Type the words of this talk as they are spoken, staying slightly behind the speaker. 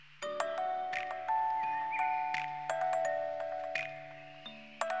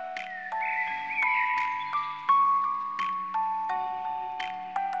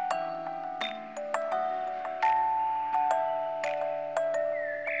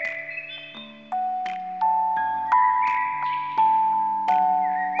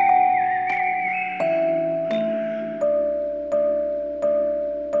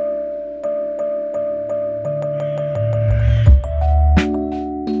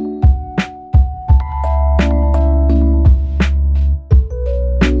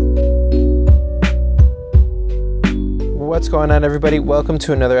What's going on, everybody? Welcome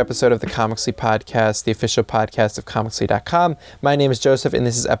to another episode of the Comixly Podcast, the official podcast of Comixly.com. My name is Joseph, and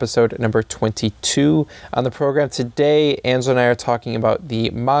this is episode number 22. On the program today, Angela and I are talking about the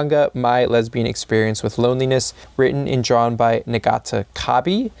manga My Lesbian Experience with Loneliness, written and drawn by Nagata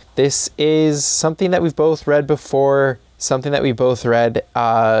Kabi. This is something that we've both read before, something that we both read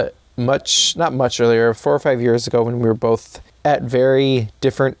not much earlier, 4 or 5 years ago, when we were both at very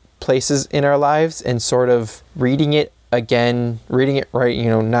different places in our lives, and sort of reading it right,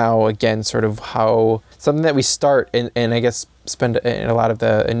 now again, sort of how something that we start and I guess spend a lot of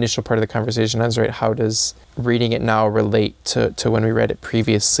the initial part of the conversation on is, right, how does reading it now relate to when we read it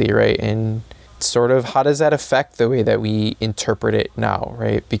previously, right? And sort of how does that affect the way that we interpret it now,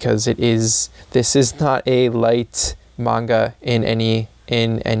 right? Because this is not a light manga in any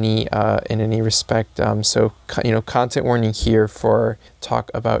respect. So content warning here for talk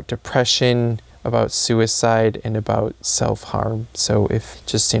about depression, about suicide, and about self-harm. So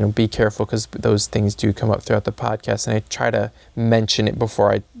be careful, because those things do come up throughout the podcast, and I try to mention it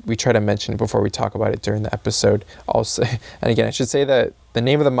before we talk about it during the episode also. And again, I should say that the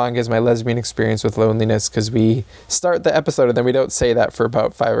name of the manga is My Lesbian Experience with Loneliness, because we start the episode and then we don't say that for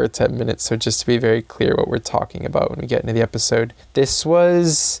about 5 or 10 minutes. So just to be very clear what we're talking about when we get into the episode. This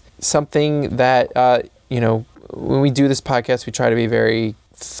was something that, when we do this podcast, we try to be very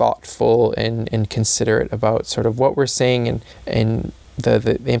thoughtful and considerate about sort of what we're saying and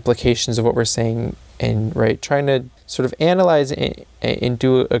the implications of what we're saying, and right, trying to sort of analyze and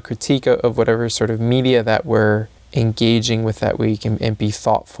do a critique of whatever sort of media that we're engaging with that week, and be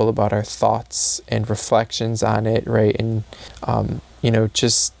thoughtful about our thoughts and reflections on it, right? And I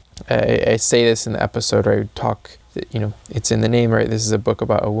say this in the episode, right? It's in the name, right? This is a book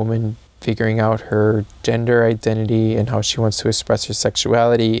about a woman figuring out her gender identity and how she wants to express her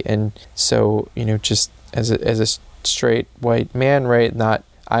sexuality. And so, just as a straight white man, right,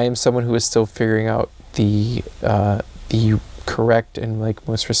 I am someone who is still figuring out the correct and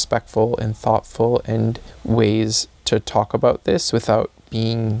most respectful and thoughtful and ways to talk about this without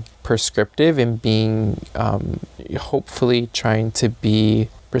being prescriptive, and being hopefully trying to be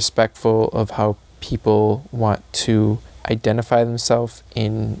respectful of how people want to identify themselves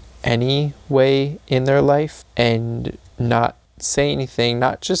in any way in their life, and not say anything,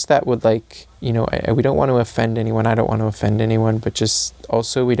 not just that would we don't want to offend anyone, I don't want to offend anyone, but just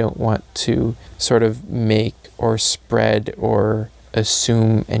also we don't want to sort of make or spread or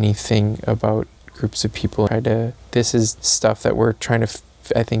assume anything about groups of people. This is stuff that we're trying to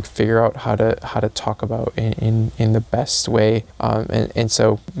I think figure out how to talk about in the best way, and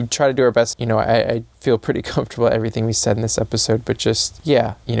so we try to do our best. I feel pretty comfortable with everything we said in this episode, but just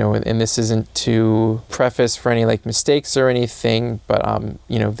and this isn't to preface for any mistakes or anything, but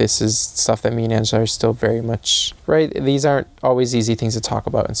this is stuff that me and Angela are still very much, right, these aren't always easy things to talk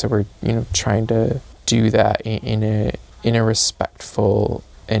about, and so we're trying to do that in a respectful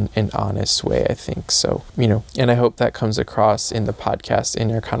and honest way, I think. So, and I hope that comes across in the podcast,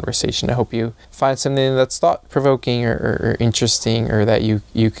 in our conversation. I hope you find something that's thought-provoking or interesting, or that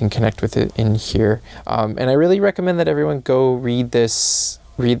you can connect with it in here. And I really recommend that everyone go read this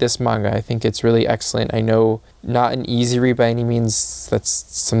manga. I think it's really excellent. I know not an easy read by any means. That's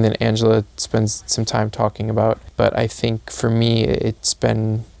something that Angela spends some time talking about. But I think for me, it's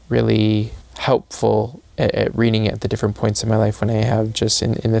been really helpful at reading it at the different points in my life when I have just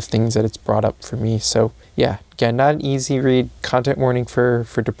in the things that it's brought up for me. So yeah, again, not an easy read. Content warning for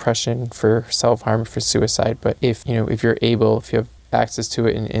depression, for self-harm, for suicide. But if you're able, if you have access to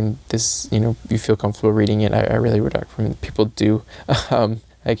it and this, you feel comfortable reading it, I really would recommend people do.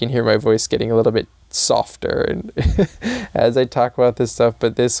 I can hear my voice getting a little bit softer and as I talk about this stuff,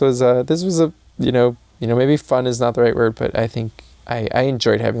 but this was maybe fun is not the right word, but I think I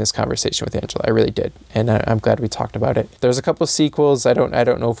enjoyed having this conversation with Angela. I really did, and I'm glad we talked about it. There's a couple sequels. I don't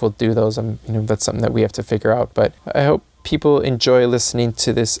know if we'll do those. That's something that we have to figure out. But I hope people enjoy listening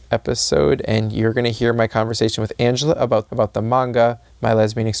to this episode, and you're gonna hear my conversation with Angela about the manga My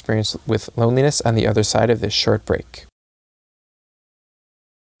Lesbian Experience with Loneliness on the other side of this short break.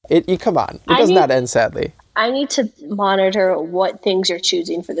 Come on, it does not end sadly. I need to monitor what things you're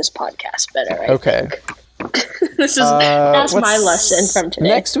choosing for this podcast better. Okay. That's my lesson from today.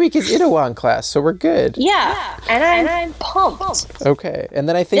 Next week is Itaewon class, so we're good. Yeah, and I'm pumped. Okay, and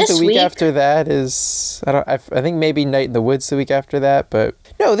then I think the week after that is I think maybe Night in the Woods the week after that, but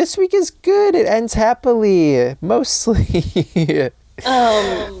no, this week is good. It ends happily, mostly.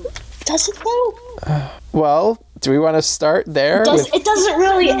 Does it though? Well, do we want to start there? It doesn't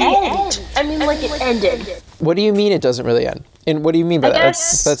really end. I mean, it ended. What do you mean it doesn't really end? And what do you mean by that?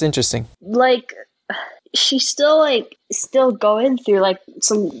 That's interesting. she's still going through like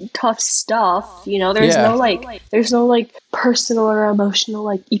some tough stuff, you know. There's Yeah. no like personal or emotional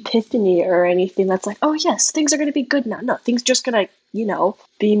like epiphany or anything that's like, oh yes, things are gonna be good now. No, things just gonna, you know,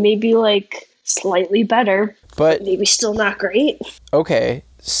 be maybe like slightly better, but But maybe still not great. okay,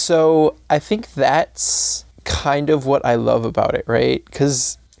 so I think that's kind of what I love about it, right?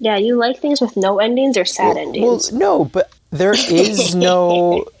 Because Yeah, you like things with no endings or sad endings. no, but there is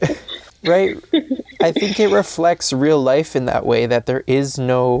no right. I think it reflects real life in that way, that there is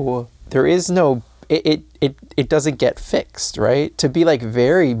no it doesn't get fixed, right? To be like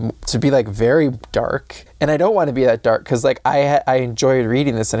very dark, and I don't want to be that dark, because like I enjoyed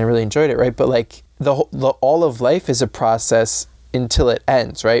reading this and I really enjoyed it, right? But like the all of life is a process until it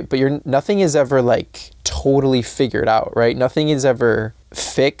ends, right? But nothing is ever like totally figured out, right? Nothing is ever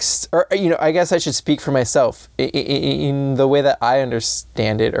fixed, or, you know, I guess I should speak for myself in the way that I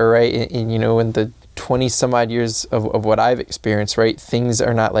understand it, or right in you know, in the 20 some odd years of what I've experienced, right? Things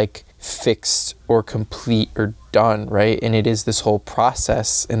are not like fixed or complete or done, right? And it is this whole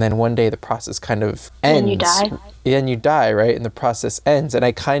process, and then one day the process kind of ends. And you die. And you die, right? And the process ends. And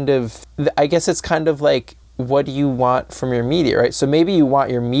I guess it's kind of like, what do you want from your media, right? So maybe you want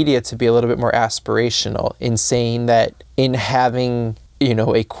your media to be a little bit more aspirational in saying that, in having, you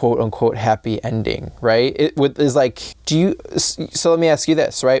know, a quote unquote happy ending, right? Is like, so let me ask you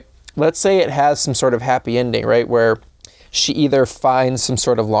this, right? Let's say it has some sort of happy ending, right? Where she either finds some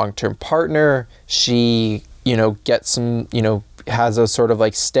sort of long-term partner, she, you know, gets some, you know, has a sort of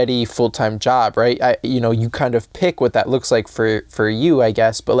like steady full-time job, right? You kind of pick what that looks like for you, I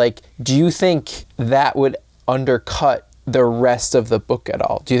guess. But like, do you think that would undercut the rest of the book at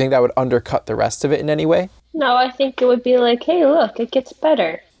all? Do you think that would undercut the rest of it in any way? No, I think it would be like, hey, look, it gets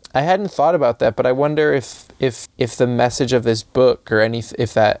better. I hadn't thought about that, but I wonder if the message of this book, or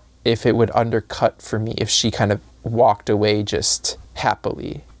if it would undercut for me if she kind of walked away just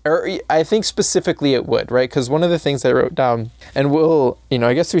happily. Or I think specifically it would, right? Because one of the things I wrote down, and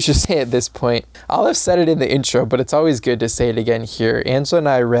I guess we should say at this point, I'll have said it in the intro, but it's always good to say it again here. Angela and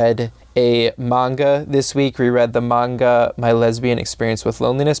I read a manga this week. We read the manga My Lesbian Experience with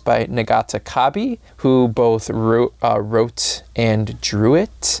Loneliness by Nagata Kabi, who both wrote and drew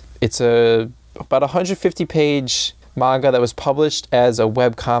it. It's about 150-page manga that was published as a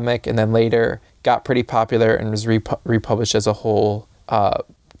webcomic and then later got pretty popular and was republished as a whole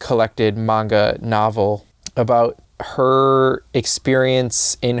collected manga novel about her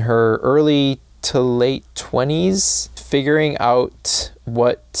experience in her early to late 20s, figuring out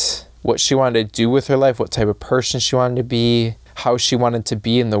what she wanted to do with her life, what type of person she wanted to be, how she wanted to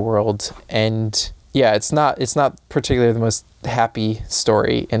be in the world. And yeah, it's not particularly the most happy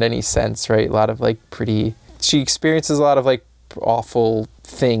story in any sense, right? A lot of like she experiences a lot of like awful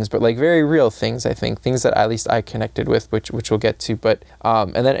things, but like very real things, I think, things that at least I connected with, which we'll get to. But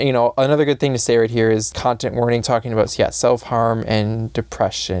and then, you know, another good thing to say right here is content warning, talking about self-harm and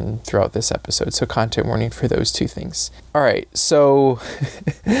depression throughout this episode. So content warning for those two things. All right, so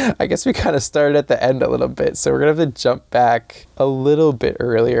I guess we kind of started at the end a little bit, so we're gonna have to jump back a little bit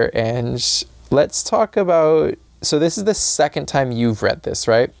earlier, and let's talk about, so this is the second time you've read this,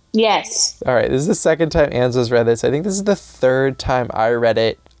 right? Yes. All right, this is the second time Anza's read this. I think this is the third time I read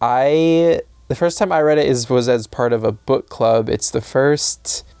it. The first time I read it was as part of a book club. It's the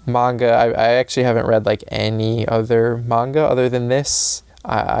first manga. I actually haven't read like any other manga other than this.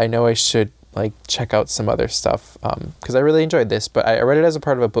 I know I should like check out some other stuff because I really enjoyed this, but I read it as a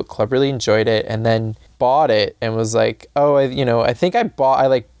part of a book club, really enjoyed it, and then bought it and was like, oh, I think I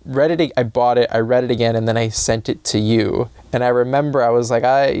read it, I bought it, I read it again, and then I sent it to you. And I remember I was like,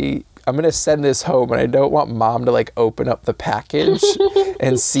 I'm going to send this home, and I don't want Mom to like open up the package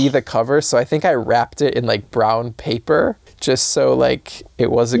and see the cover. So I think I wrapped it in like brown paper just so like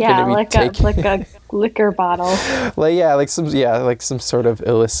it wasn't going to be taken. like a liquor bottle. like some sort of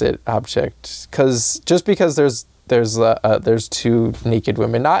illicit object. Because there's two naked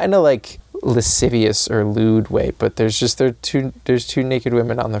women, not in a like lascivious or lewd way, but there's two naked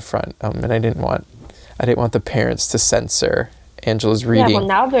women on the front, and I didn't want the parents to censor Angela's reading. Yeah, well,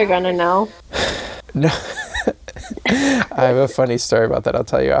 now they're gonna know. No. I have a funny story about that. I'll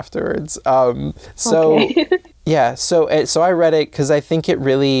tell you afterwards. Okay. Yeah, so I read it because I think it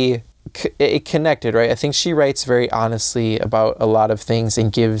really it connected, right? I think she writes very honestly about a lot of things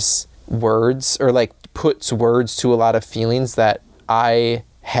and gives words, or like puts words to a lot of feelings that I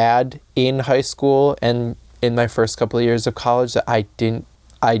had in high school and in my first couple of years of college that I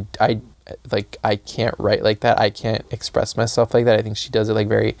can't write like that. I can't express myself like that. I think she does it like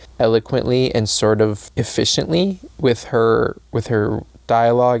very eloquently and sort of efficiently with her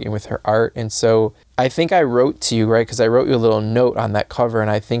dialogue and with her art. And so I think I wrote to you, right? Because I wrote you a little note on that cover,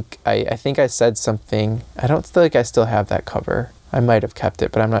 and I think I said something. I don't feel like I still have that cover. I might have kept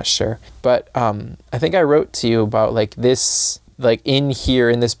it, but I'm not sure. But I think I wrote to you about like this, like in here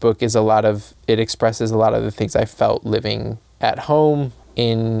in this book is it expresses a lot of the things I felt living at home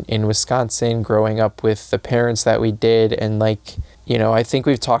in Wisconsin, growing up with the parents that we did. And like, you know, I think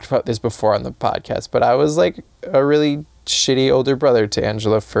we've talked about this before on the podcast, but I was like a really shitty older brother to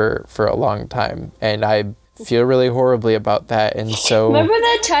Angela for a long time. And I feel really horribly about that. And so remember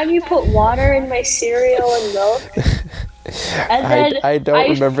that time you put water in my cereal and milk? And then I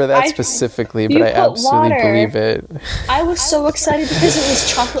don't remember that specifically, but I absolutely believe it. I was so excited because it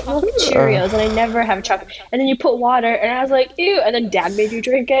was chocolate milk Cheerios, and I never have chocolate. And then you put water, and I was like, ew. And then Dad made you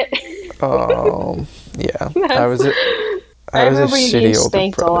drink it. Oh, yeah. I was a remember you getting shitty older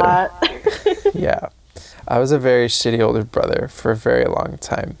spanked brother. a lot. Yeah, I was a very shitty older brother for a very long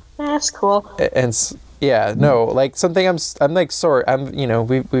time. That's cool. And yeah, no, like something I'm like sorry. You know,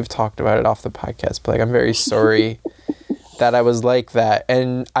 we've talked about it off the podcast, but like I'm very sorry that I was like that.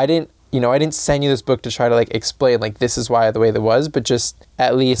 And I didn't send you this book to try to like explain like this is why the way that was, but just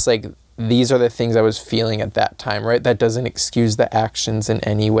at least like these are the things I was feeling at that time, right? That doesn't excuse the actions in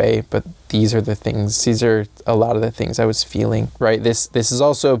any way, but these are a lot of the things I was feeling, right? This is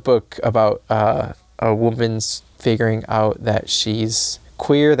also a book about a woman's figuring out that she's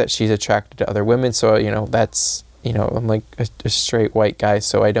queer, that she's attracted to other women. So, you know, that's, you know, I'm like a straight white guy,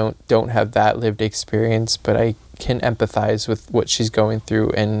 so I don't have that lived experience, but I can empathize with what she's going through,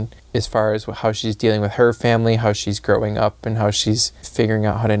 and as far as how she's dealing with her family, how she's growing up, and how she's figuring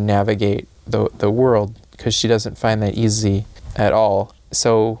out how to navigate the world, because she doesn't find that easy at all.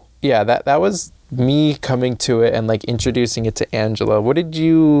 So yeah, that was me coming to it and like introducing it to Angela. What did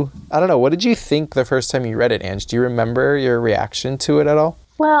you think the first time you read it, Ange? Do you remember your reaction to it at all?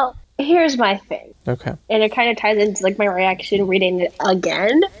 Well, here's my thing. Okay. And it kind of ties into like my reaction reading it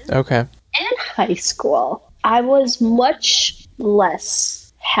again. Okay. In high school, I was much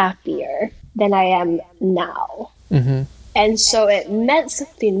less happier than I am now. Mm-hmm. And so it meant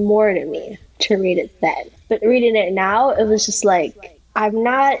something more to me to read it then. But reading it now, it was just like, I'm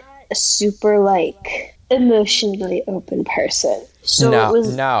not a super like emotionally open person. So now, it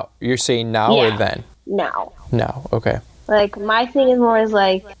was now you're saying now or then? Now. Now, okay. Like my thing is more is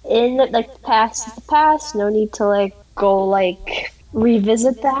like in like the past is the past. No need to like go like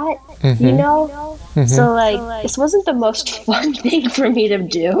revisit that. Mm-hmm. You know. Mm-hmm. So like this wasn't the most fun thing for me to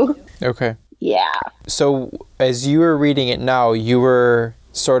do. Okay. Yeah. So as you were reading it now, you were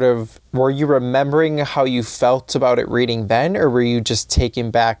were you remembering how you felt about it reading then, or were you just taken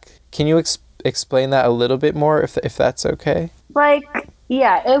back? Can you explain that a little bit more, if that's okay? Like,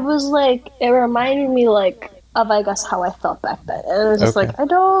 yeah, it was like, it reminded me like of, I guess, how I felt back then. And it was just like, I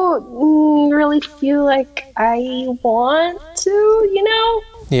don't really feel like I want to, you know?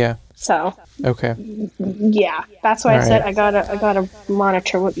 Yeah. So. Okay. Yeah, that's why I said I gotta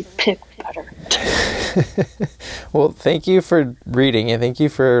monitor what you pick better. Well, thank you for reading and thank you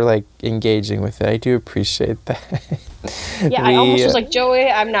for like engaging with it. I do appreciate that. Yeah, I almost was like, Joey,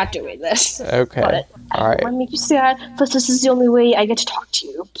 I'm not doing this. Okay. But I don't want to make you sad, but this is the only way I get to talk to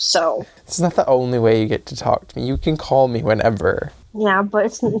you. So. It's not the only way you get to talk to me. You can call me whenever. Yeah, but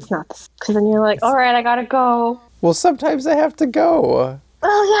it's not, because then you're like, all right, I gotta go. Well, sometimes I have to go.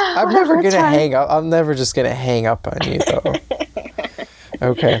 Oh yeah. I'm never gonna hang up. I'm never just gonna hang up on you though.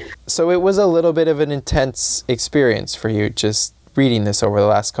 Okay. So it was a little bit of an intense experience for you just reading this over the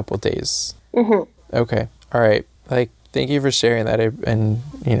last couple of days. Mm-hmm. Okay. All right. Like, thank you for sharing that. And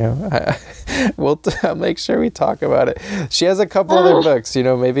you know, I'll make sure we talk about it. She has a couple other books. You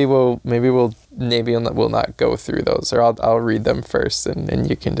know, maybe we'll not go through those, or I'll read them first, and then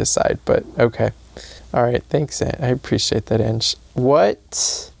you can decide. But okay. All right, thanks, I appreciate that, Ange.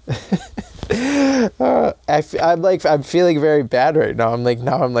 What? I'm feeling very bad right now. I'm like,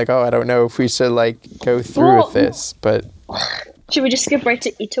 oh, I don't know if we should like go through with this, but should we just skip right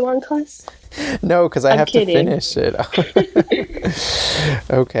to Itaewon Class? No, because I have to finish it.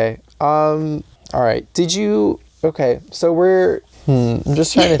 Okay. All right. Did you? Okay. So I'm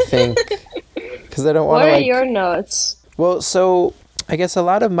just trying to think because I don't want to. What are your notes? Well, so I guess a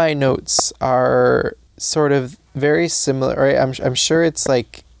lot of my notes are sort of very similar, right? I'm sure it's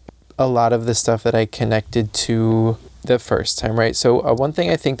like a lot of the stuff that I connected to the first time, right? So one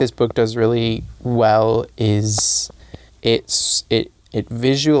thing I think this book does really well is it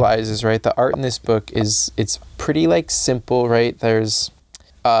visualizes, right? The art in this book it's pretty like simple, right? There's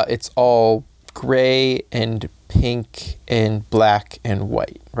it's all gray and pink and black and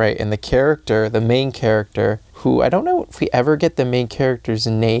white, right? And the main character who I don't know if we ever get the main character's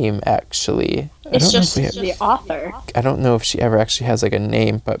name, actually. It's just the author. I don't know if she ever actually has like a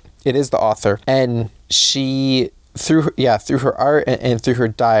name, but it is the author. And she, through her art and through her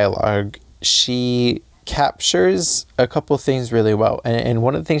dialogue, she captures a couple things really well. And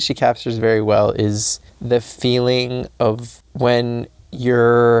one of the things she captures very well is the feeling of when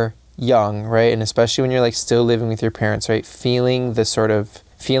you're young, right? And especially when you're like still living with your parents, right? Feeling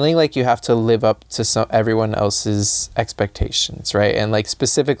like you have to live up to everyone else's expectations, right? And like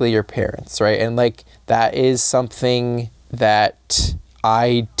specifically your parents, right? And like that is something that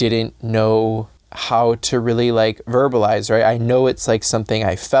I didn't know how to really like verbalize, right? I know it's like something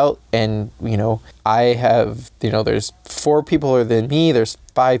I felt, and I have, there's 4 people older than me, there's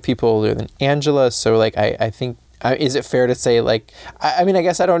 5 people older than Angela, so like I think, is it fair to say, like, I mean, I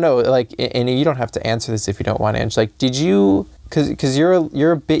guess I don't know, like, and you don't have to answer this if you don't want to answer, like, did you, because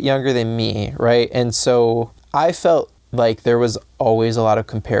you're a bit younger than me, right? And so I felt like there was always a lot of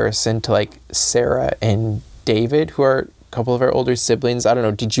comparison to like Sarah and David, who are a couple of our older siblings. I don't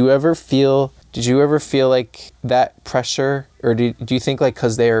know, did you ever feel like that pressure, or do you think like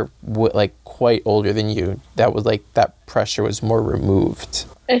because they're like quite older than you, that was like that pressure was more removed?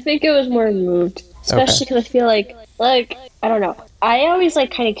 I think it was more removed, especially because I feel like I don't know. I always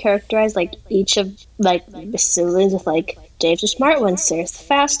like kind of characterize like each of like the siblings with like Dave's the smart one, Sarah's the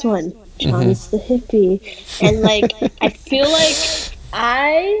fast one, John's the hippie, and like I feel like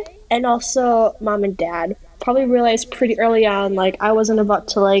I and also mom and dad probably realized pretty early on, like, I wasn't about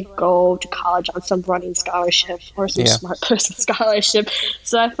to, like, go to college on some running scholarship or some smart person scholarship.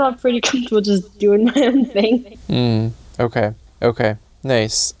 So I felt pretty comfortable just doing my own thing. Okay.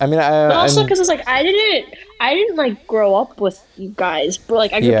 Nice. I mean, but also because it's like, I didn't, like, grow up with you guys. But,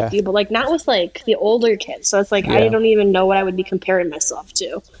 like, I grew up with you, but, like, not with, like, the older kids. So it's like, I don't even know what I would be comparing myself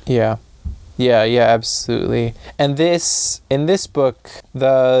to. Yeah, absolutely. And in this book,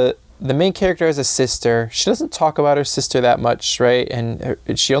 the main character has a sister. She doesn't talk about her sister that much, right? And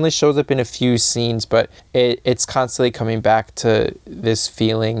she only shows up in a few scenes, but it's constantly coming back to this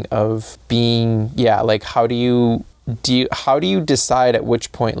feeling of being, like, how do you decide at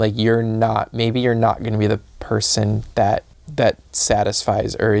which point, like, maybe you're not going to be the person that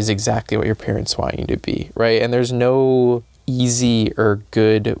satisfies or is exactly what your parents want you to be, right? And there's no easy or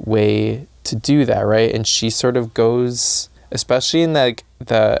good way to do that, right? And she sort of goes, especially in like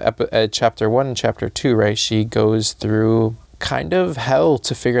the chapter 1 and chapter 2, right? She goes through kind of hell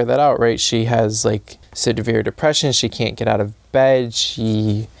to figure that out, right? She has like severe depression. She can't get out of bed.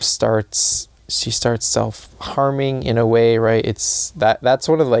 She starts self-harming in a way, right? That's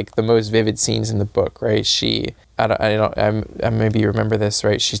one of like the most vivid scenes in the book, right? I maybe you remember this,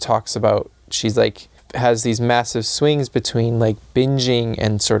 right? She talks about, she's like, has these massive swings between like binging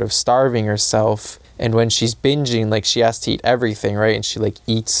and sort of starving herself. And when she's binging, like, she has to eat everything, right? And she like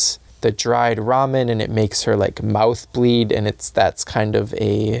eats the dried ramen, and it makes her like mouth bleed, and that kind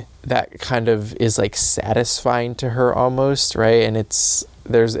of is like satisfying to her almost, right? And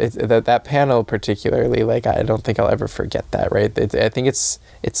that panel particularly, like, I don't think I'll ever forget that, right? I think it's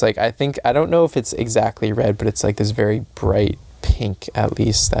like, I don't know if it's exactly red, but it's like this very bright pink, at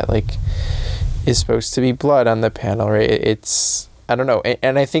least, that like is supposed to be blood on the panel, right? It's, I don't know,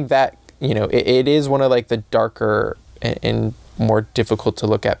 and I think that, it is one of like the darker and more difficult to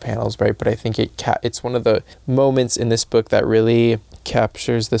look at panels, right? But I think it's one of the moments in this book that really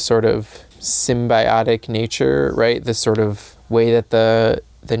captures the sort of symbiotic nature, right? The sort of way that the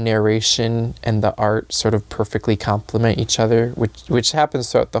narration and the art sort of perfectly complement each other, which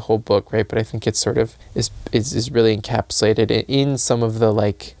happens throughout the whole book, right? But I think it sort of is really encapsulated in some of the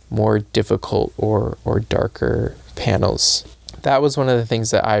like more difficult or darker panels. That was one of the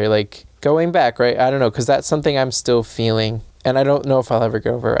things that I like going back, right? I don't know, because that's something I'm still feeling, and I don't know if I'll ever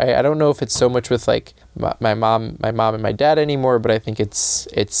get over. I don't know if it's so much with like my mom and my dad anymore, but I think it's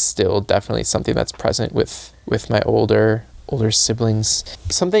still definitely something that's present with my older siblings.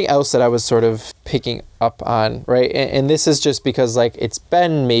 Something else that I was sort of picking up on, right? And this is just because like it's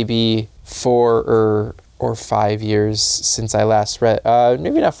been maybe 4 or 5 years since I last read,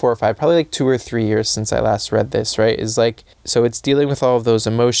 maybe not 4 or 5, probably like 2 or 3 years since I last read this, right? Is like, so it's dealing with all of those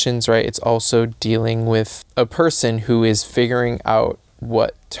emotions, right? It's also dealing with a person who is figuring out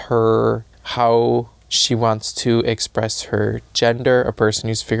how she wants to express her gender, a person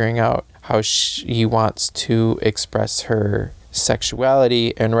who's figuring out how she wants to express her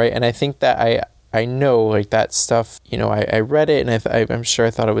sexuality, and right, and I think that I know like that stuff, I read it, and I'm sure I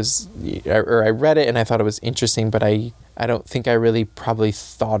thought it was, or I read it and I thought it was interesting, but I don't think I really probably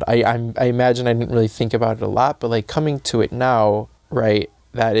thought, I imagine I didn't really think about it a lot, but like coming to it now, right,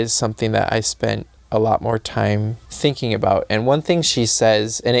 that is something that I spent a lot more time thinking about. And one thing she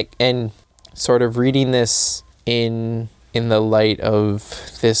says, and sort of reading this in the light of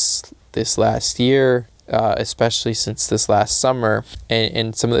this last year, especially since this last summer,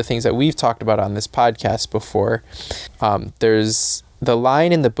 and some of the things that we've talked about on this podcast before, there's the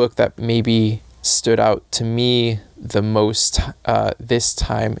line in the book that maybe stood out to me the most this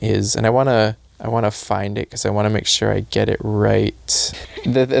time is, and I want to find it because I want to make sure I get it right.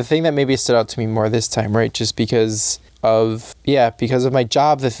 The thing that maybe stood out to me more this time, right, just because of my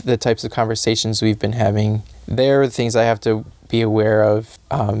job, the types of conversations we've been having, there are things I have to be aware of,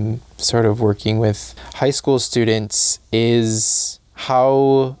 sort of working with high school students, is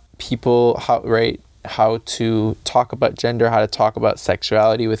how to talk about gender, how to talk about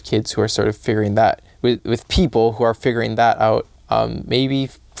sexuality with kids who are sort of figuring that, with people who are figuring that out, maybe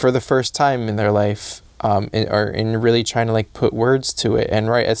for the first time in their life, and really trying to like put words to it. And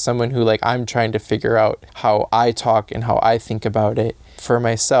right, as someone who like, I'm trying to figure out how I talk and how I think about it for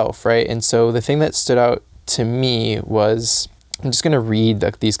myself, right? And so the thing that stood out to me was, I'm just going to read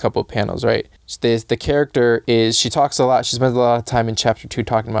these couple panels, right? The character she talks a lot, she spends a lot of time in chapter 2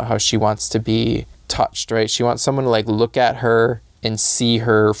 talking about how she wants to be touched, right? She wants someone to like look at her and see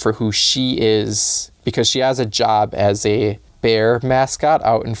her for who she is, because she has a job as a bear mascot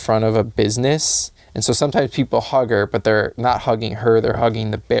out in front of a business. And so sometimes people hug her, but they're not hugging her, they're hugging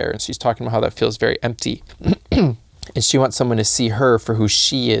the bear. And she's talking about how that feels very empty. And she wants someone to see her for who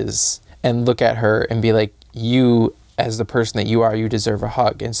she is and look at her and be like, you, as the person that you are, you deserve a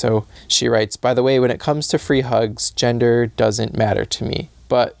hug. And so she writes, by the way, when it comes to free hugs, gender doesn't matter to me.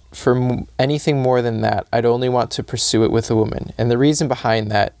 But for anything more than that, I'd only want to pursue it with a woman. And the reason behind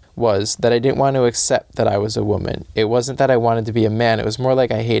that was that I didn't want to accept that I was a woman. It wasn't that I wanted to be a man. It was more like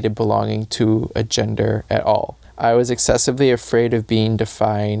I hated belonging to a gender at all. I was excessively afraid of being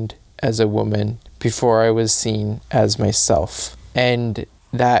defined as a woman before I was seen as myself. And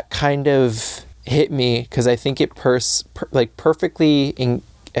that kind of hit me because I think it perfectly,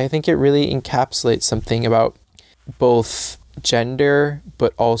 I think it really encapsulates something about both gender,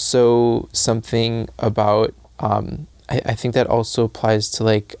 but also something about, I think that also applies to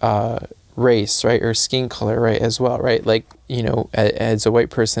like race, right, or skin color, right, as well, right? Like, you know, as a white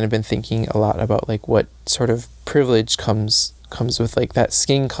person, I've been thinking a lot about like what sort of privilege comes with like that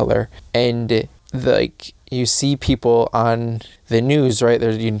skin color, and like you see people on the news, right?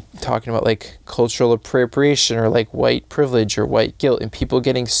 They're talking about like cultural appropriation or like white privilege or white guilt, and people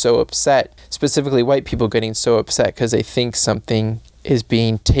getting so upset, specifically white people getting so upset because they think something is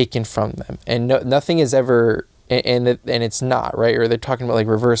being taken from them, and nothing is ever. And it's not, right? Or they're talking about like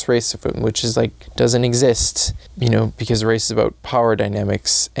reverse racism, which is like doesn't exist, you know, because race is about power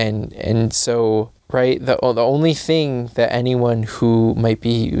dynamics, and so, right, the only thing that anyone who might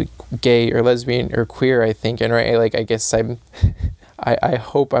be gay or lesbian or queer, I think, and right, like I guess I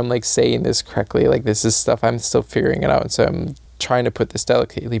hope I'm like saying this correctly, like this is stuff I'm still figuring it out, and so I'm trying to put this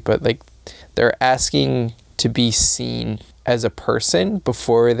delicately, but like they're asking to be seen as a person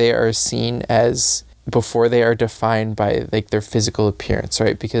before they are defined by like their physical appearance,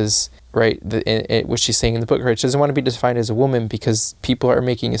 right? Because, right, what she's saying in the book, right, she doesn't want to be defined as a woman because people are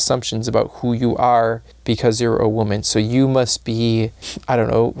making assumptions about who you are because you're a woman. So you must be, I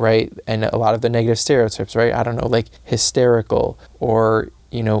don't know, right? And a lot of the negative stereotypes, right? I don't know, like hysterical, or,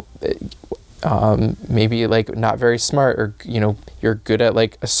 you know, maybe like not very smart, or, you know, you're good at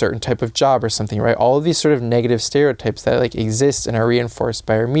like a certain type of job or something, right? All of these sort of negative stereotypes that like exist and are reinforced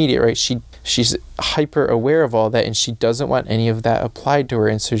by our media, right? She's hyper aware of all that, and she doesn't want any of that applied to her.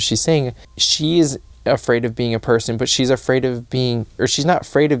 And so she's saying she is afraid of being a person, but she's afraid of being, or she's not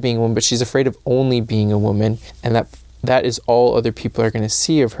afraid of being a woman, but she's afraid of only being a woman, and that is all other people are going to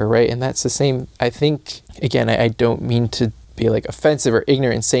see of her, right? And that's the same, I think, again, I don't mean to be like offensive or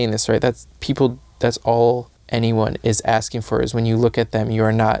ignorant in saying this, right? That's all anyone is asking for, is when you look at them, you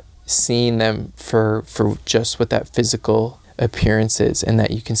are not seeing them for just what that physical appearance is, and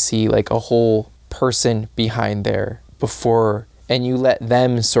that you can see like a whole person behind there before, and you let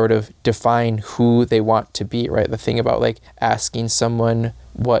them sort of define who they want to be, right? The thing about like asking someone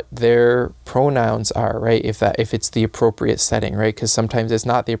what their pronouns are, right? If it's the appropriate setting, right? Because sometimes it's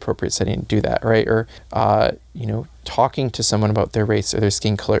not the appropriate setting to do that, right? Or you know, talking to someone about their race or their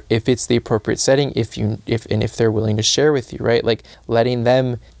skin color, if it's the appropriate setting, if they're willing to share with you, right? Like letting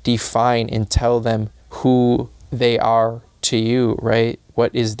them define and tell them who they are to you, right?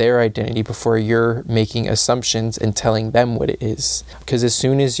 What is their identity before you're making assumptions and telling them what it is. Because as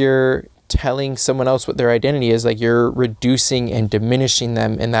soon as you're telling someone else what their identity is, like you're reducing and diminishing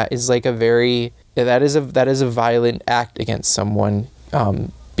them, and that is like that is a violent act against someone,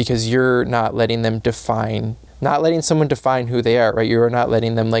 because you're not letting them not letting someone define who they are, right? You're not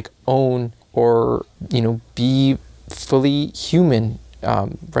letting them like own or, be fully human,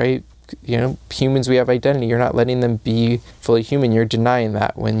 right? Humans, we have identity. You're not letting them be fully human. You're denying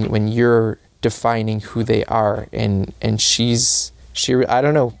that when you're defining who they are. And she, I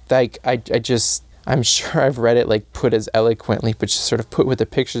don't know, like, I'm sure I've read it like put as eloquently, but just sort of put with the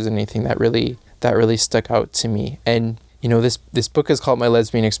pictures and anything that really stuck out to me. And, this book is called My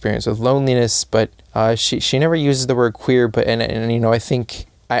Lesbian Experience with Loneliness, but she never uses the word queer, but, and I think,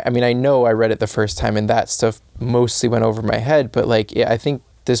 I know I read it the first time and that stuff mostly went over my head, but like, yeah, I think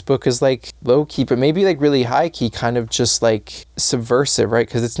this book is like low key, but maybe like really high key, kind of just like subversive, right?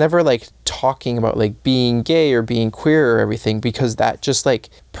 Because it's never like talking about like being gay or being queer or everything, because that just like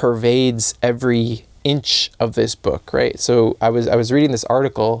pervades every inch of this book, right? So I was reading this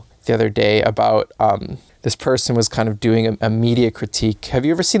article the other day about this person was kind of doing a media critique. Have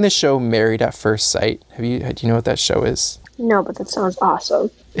you ever seen the show Married at First Sight? Do you know what that show is? No, but that sounds awesome.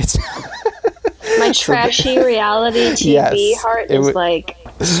 It's my trashy reality TV heart is like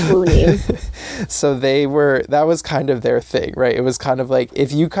swooning. So that was kind of their thing, right? It was kind of like,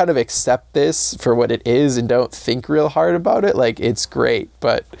 if you kind of accept this for what it is and don't think real hard about it, like, it's great,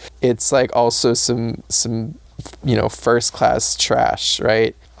 but it's like also some first class trash,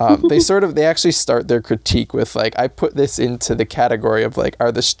 right? They actually start their critique with like, I put this into the category of like,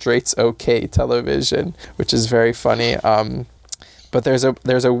 are the straights okay television, which is very funny. But there's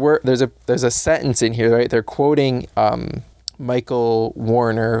a sentence in here, right? They're quoting Michael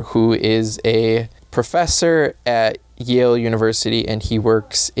Warner, who is a professor at Yale University, and he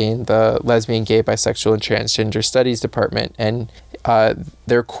works in the lesbian, gay, bisexual, and transgender studies department. And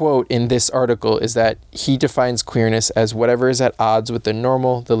their quote in this article is that he defines queerness as whatever is at odds with the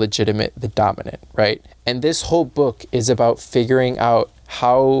normal, the legitimate, the dominant, right? And this whole book is about figuring out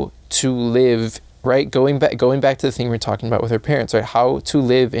how to live, right? Going back to the thing we were talking about with her parents, right? How to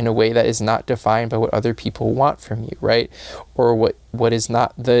live in a way that is not defined by what other people want from you, right? Or what is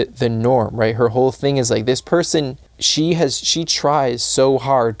not the norm, right? Her whole thing is like, this person, she tries so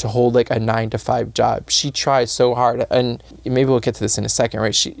hard to hold like a 9-to-5 job. She tries so hard, and maybe we'll get to this in a second,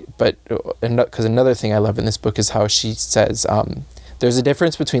 right? Because another thing I love in this book is how she says, there's a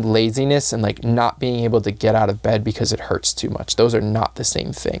difference between laziness and like not being able to get out of bed because it hurts too much. Those are not the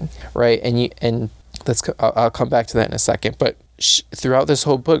same thing, right? I'll come back to that in a second. But throughout this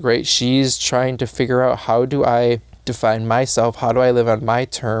whole book, right, she's trying to figure out, how do I define myself? How do I live on my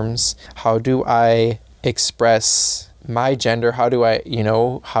terms? How do I express my gender? How do I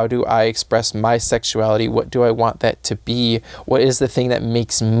express my sexuality? What do I want that to be? What is the thing that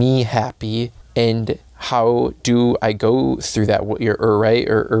makes me happy? And how do I go through that?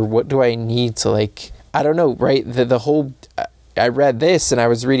 Or what do I need to, like, I don't know, right? The whole, I read this and I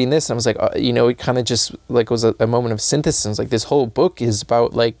was reading this and I was like, it kind of just like was a moment of synthesis. It's like, this whole book is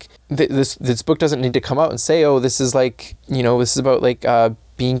about like, this book doesn't need to come out and say, oh, this is like, this is about like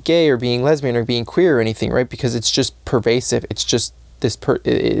being gay or being lesbian or being queer or anything, right? Because it's just pervasive. It's just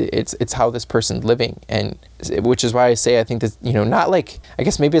it's how this person's living, and which is why I say I think that, not like, I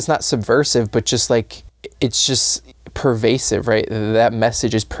guess maybe it's not subversive, but just like, it's just pervasive, right? That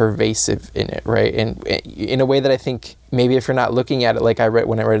message is pervasive in it, right? And in a way that I think maybe if you're not looking at it like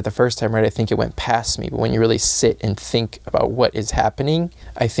when I read it the first time, right, I think it went past me. But when you really sit and think about what is happening,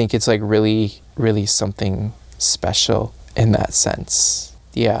 I think it's like really, really something special in that sense.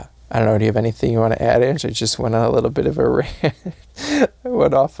 Yeah. I don't know. Do you have anything you want to add, Ange? I just went on a little bit of a rant. I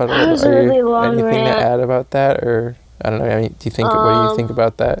went off on a really long anything rant. to add about that, or I don't know. I mean, what do you think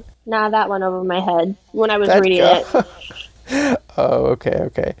about that? Nah, that went over my head when I was reading it. Oh,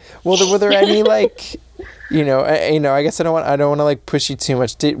 okay. Well, were there any like, I guess I don't want to like push you too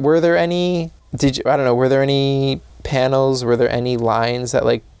much. Were there any panels? Were there any lines that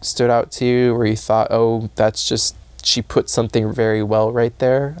like stood out to you where you thought, oh, that's just, she put something very well right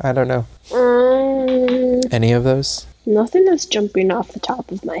there? I don't know. Any of those? Nothing that's jumping off the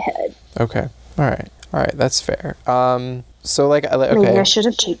top of my head. Okay. All right. That's fair. So like, okay. Maybe I should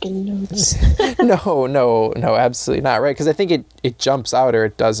have taken notes. No, absolutely not. Right. Because I think it jumps out or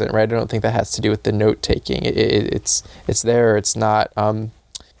it doesn't, right? I don't think that has to do with the note taking. It's there or it's not.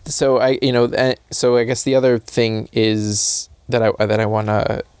 So I guess the other thing is that I want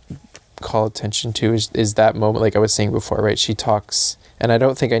to call attention to is that moment, like I was saying before, right? She talks and I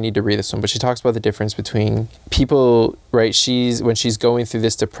don't think I need to read this one, but she talks about the difference between people, right? When she's going through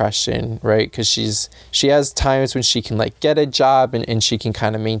this depression, right? Because she has times when she can like get a job and she can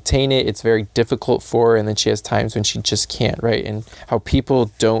kind of maintain it. It's very difficult for her. And then she has times when she just can't, right? And how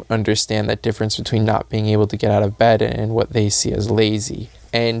people don't understand that difference between not being able to get out of bed and what they see as lazy.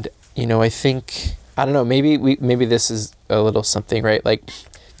 And, you know, I think, I don't know, maybe this is a little something, right? Like,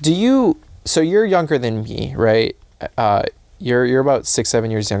 so you're younger than me, right? You're about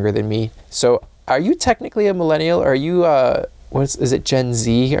 6-7 years younger than me. So are you technically a millennial? Are you is it Gen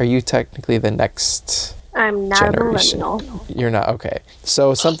Z? Are you technically the next I'm not generation? a millennial. You're not, okay.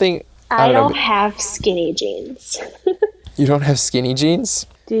 So something I don't have skinny jeans. You don't have skinny jeans?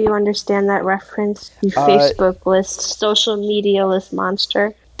 Do you understand that reference? You Facebook list, social media list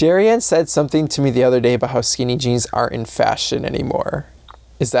monster. Darian said something to me the other day about how skinny jeans aren't in fashion anymore.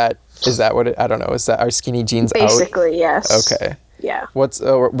 Is that what it, I don't know. Is that, are skinny jeans Basically, out? yes. Okay. Yeah. What's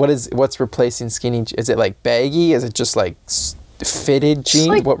replacing skinny? Is it like baggy? Is it just like fitted jeans?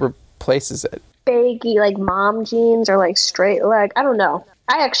 Like, what replaces it? Baggy, like mom jeans or like straight leg. I don't know.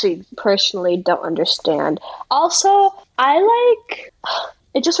 I actually personally don't understand. Also,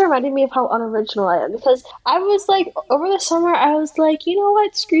 it just reminded me of how unoriginal I am, because I was like, over the summer, I was like, you know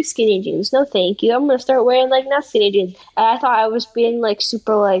what, screw skinny jeans, no thank you, I'm gonna start wearing like not skinny jeans. And I thought I was being like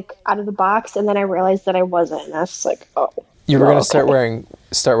super like out of the box, and then I realized that I wasn't, and I was just like, oh. You were gonna start wearing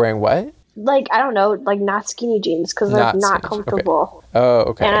what? Like, I don't know, like not skinny jeans, because they're not comfortable. Okay. Oh,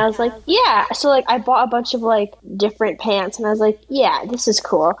 okay. And I was like, yeah. So like I bought a bunch of like different pants, and I was like, yeah, this is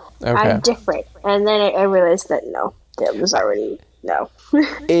cool. Okay. I'm different. And then I realized that no, it was already no.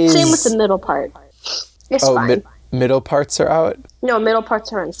 Same with the middle part. It's fine. Middle parts are out? No, middle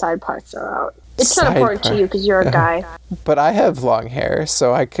parts are in, side parts are out. It's not important to you because you're a guy. But I have long hair,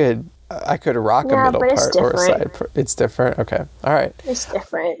 so I could rock a middle part or a side part. It's different? Okay. All right. It's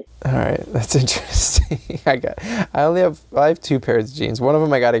different. All right. That's interesting. I have 2 pairs of jeans. One of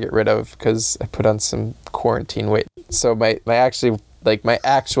them I got to get rid of because I put on some quarantine weight. So my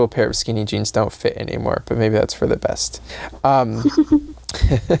actual pair of skinny jeans don't fit anymore, but maybe that's for the best.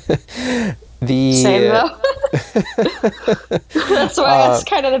 Same though. That's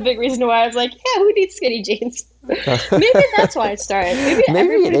kind of the big reason why I was like, yeah, who needs skinny jeans? Maybe that's why it started. Maybe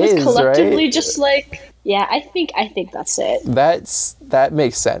everybody was collectively right? Just like, yeah, I think that's it. That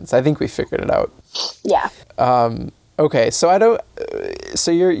makes sense. I think we figured it out. Yeah. Okay, so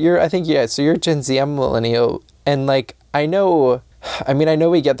so you're Gen Z, I'm millennial, and like I know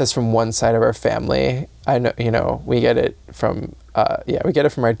we get this from one side of our family. I know, we get it from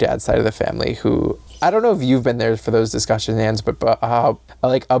our dad's side of the family, who, I don't know if you've been there for those discussions, Anne, but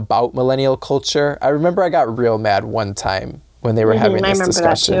about millennial culture. I remember I got real mad one time when they were having this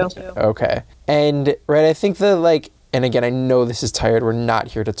discussion. I remember that too. Okay. And, right, I think and again, I know this is tired. We're not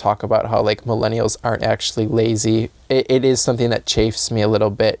here to talk about how like millennials aren't actually lazy. It is something that chafes me a little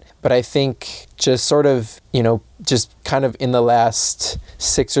bit. But I think just sort of, just kind of in the last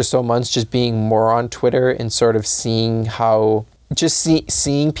 6 or so months, just being more on Twitter and sort of seeing how,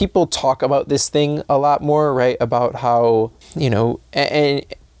 seeing people talk about this thing a lot more, right? About how, and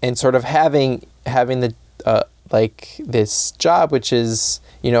sort of having the, like this job, which is,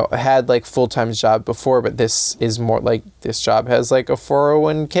 had like full-time job before, but this is more like, this job has like a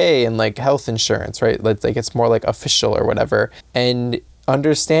 401k and like health insurance, right? Like it's more like official or whatever. And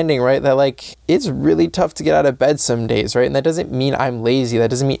understanding, right, that like it's really tough to get out of bed some days, right? And that doesn't mean I'm lazy. That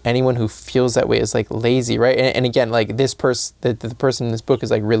doesn't mean anyone who feels that way is like lazy, right? And again, like this person, the person in this book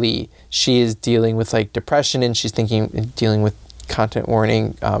is like really, she is dealing with like depression, and she's dealing with content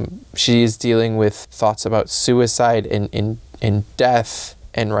warning. She is dealing with thoughts about suicide and death.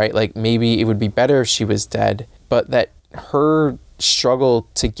 And right, like maybe it would be better if she was dead, but that her struggle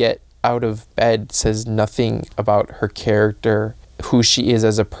to get out of bed says nothing about her character, who she is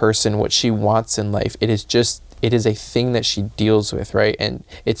as a person, what she wants in life. It is a thing that she deals with, right? And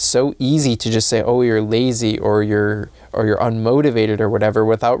it's so easy to just say, oh, you're lazy or you're unmotivated or whatever,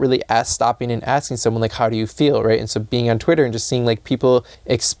 without really stopping and asking someone like, how do you feel, right? And so being on Twitter and just seeing like people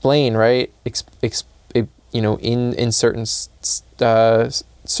explain, right? In certain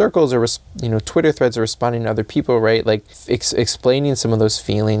circles or Twitter threads or responding to other people, right? Like explaining some of those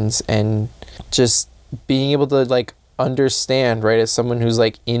feelings and just being able to like understand, right, as someone who's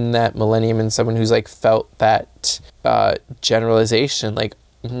like in that millennium and someone who's like felt that generalization, like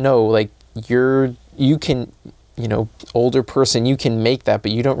no, like you can, older person, you can make that,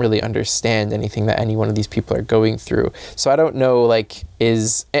 but you don't really understand anything that any one of these people are going through. So I don't know, like,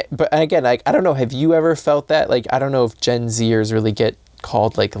 but again, like, I don't know, have you ever felt that? Like, I don't know if Gen Zers really get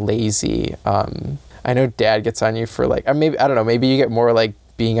called like lazy. I know Dad gets on you for like, or maybe, I don't know, maybe you get more like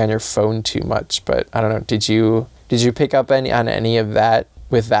being on your phone too much, but I don't know. Did you pick up on any of that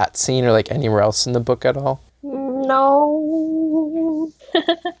with that scene or like anywhere else in the book at all? No.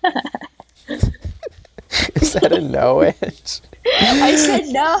 Is that a no, Ange? I said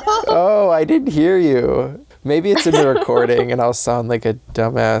no. Oh, I didn't hear you. Maybe it's in the recording and I'll sound like a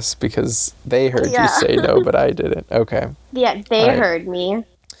dumbass because they heard you say no, but I didn't. Okay. Yeah, they heard me.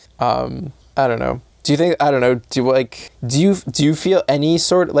 I don't know. Do you think, I don't know, do you feel any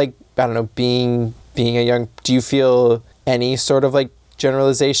sort of like, I don't know, being a young, do you feel any sort of like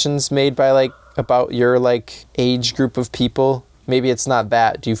generalizations made by like about your like age group of people? Maybe it's not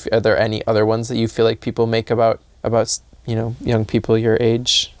that. Are there any other ones that you feel like people make about young people your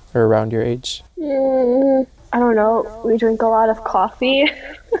age or around your age? I don't know. We drink a lot of coffee.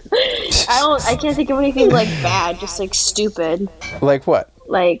 I can't think of anything like bad, just like stupid. Like what?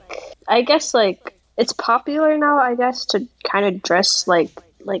 Like, I guess like it's popular now, I guess, to kind of dress like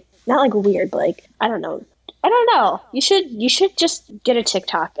not like weird, but like I don't know. You should just get a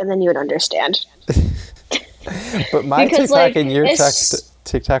TikTok and then you would understand. But my because, TikTok like, and your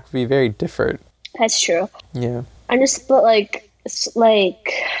TikTok would be very different. That's true. Yeah. But like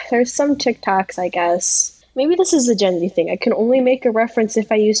there's some TikToks, I guess. Maybe this is a Gen Z thing. I can only make a reference if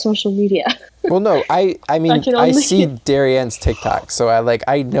I use social media. Well, no, I mean, I see Darianne's TikTok, so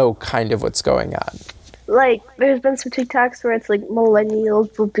I know kind of what's going on. Like, there's been some TikToks where it's like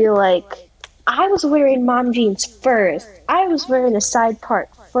millennials will be like, I was wearing mom jeans first. I was wearing a side part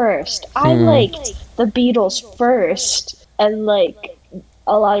first. I liked the Beatles first. And like,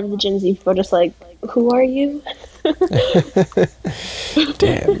 a lot of the Gen Z people are just like, who are you?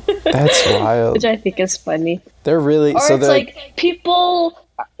 Damn, that's wild. Which I think is funny. They're really... Or so it's like people...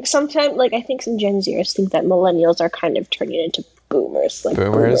 Sometimes, like, I think some Gen Zers think that millennials are kind of turning into boomers. Like,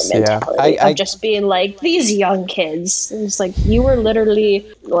 boomers, boomer mentality of just being like, these young kids. And it's like, you were literally...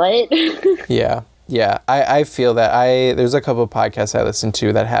 What? Yeah. I feel that. There's a couple of podcasts I listen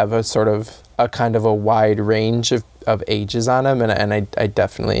to that have a sort of... a kind of a wide range of ages on them. And I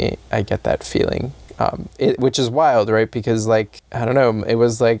definitely... I get that feeling. Which is wild, right? Because like, I don't know, it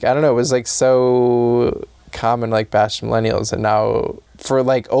was like so common, like bash millennials, and now for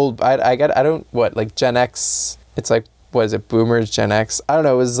like old, like Gen X, it's like, what is it, boomers, Gen X? I don't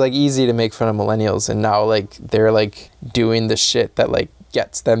know, it was like easy to make fun of millennials, and now like they're like doing the shit that like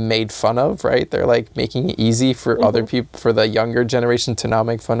gets them made fun of, right? They're like making it easy for other people, for the younger generation to now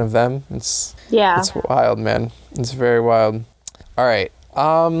make fun of them. It's wild, man. It's very wild. All right.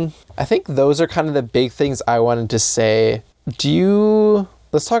 I think those are kind of the big things I wanted to say.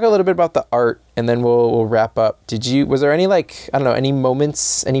 Let's talk a little bit about the art and then we'll wrap up. Was there any like, I don't know, any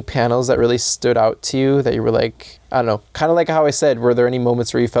moments, any panels that really stood out to you that you were like, I don't know, kind of like how I said, were there any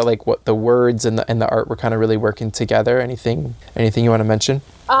moments where you felt like what the words and the art were kind of really working together? Anything you want to mention?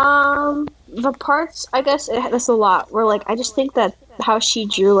 The parts, I guess that's a lot, where like, I just think that how she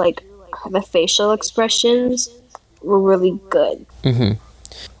drew like the facial expressions were really good. Mm-hmm.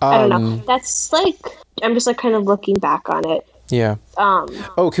 I don't know. That's like, I'm just like kind of looking back on it. Yeah.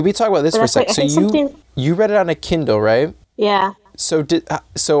 Can we talk about this for a sec? Like, so you read it on a Kindle, right? Yeah.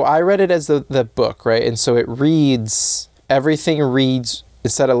 So I read it as the book, right? And so everything reads,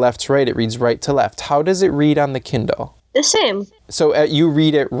 instead of left to right, it reads right to left. How does it read on the Kindle? The same. So you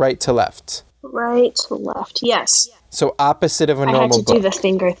read it right to left? Right to left, yes. So opposite of a normal book. I had to do the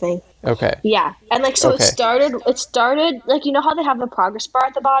finger thing. Okay. Yeah. And like, so it started, like, you know how they have the progress bar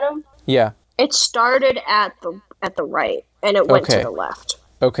at the bottom? Yeah. It started at the right and it went to the left.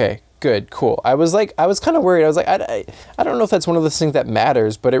 Okay. Good. Cool. I was kind of worried. I was like, I don't know if that's one of those things that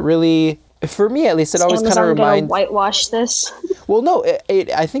matters, but it really, for me at least, it always kind of reminds. Whitewash this? Well, no,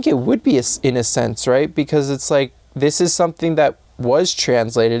 I think it would be in a sense, right? Because it's like, this is something that was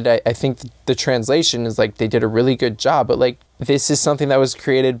translated. I think the translation is like they did a really good job, but like this is something that was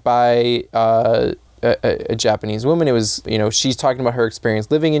created by a Japanese woman. It was, she's talking about her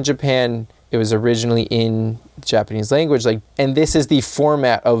experience living in Japan. It was originally in Japanese language, like, and this is the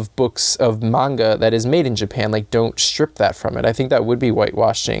format of books of manga that is made in Japan. Like, don't strip that from it. I think that would be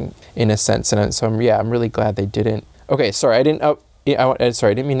whitewashing in a sense, and so I'm really glad they didn't. Okay, sorry, I didn't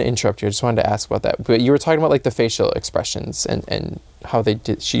mean to interrupt you. I just wanted to ask about that. But you were talking about like the facial expressions and how they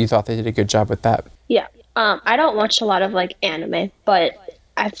did. You thought they did a good job with that. Yeah. I don't watch a lot of like anime, but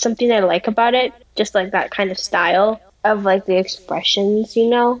something I like about it, just like that kind of style of like the expressions,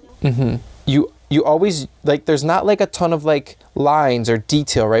 Mm-hmm. You always, like, there's not like a ton of like lines or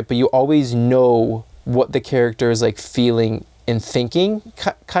detail, right? But you always know what the character is like feeling and thinking,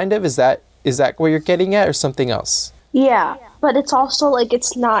 kind of. Is that what you're getting at, or something else? Yeah, but it's also like,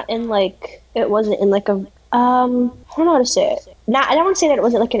 it's not in like it wasn't in like a I don't know how to say it. Not, I don't want to say that it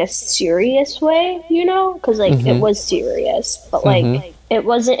wasn't like in a serious way, you know, because like it was serious, but like it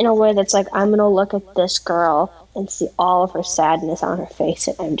wasn't in a way that's like I'm gonna look at this girl and see all of her sadness on her face,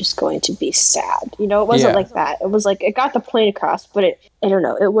 and I'm just going to be sad. You know, it wasn't like that. It was like it got the point across, but I don't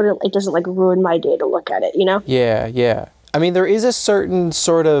know. It doesn't like ruin my day to look at it. You know? Yeah, yeah. I mean, there is a certain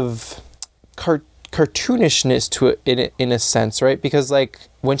sort of cartoonishness to it in a sense, right? Because like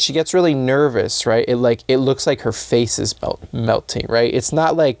when she gets really nervous, right, it looks like her face is melting, right? It's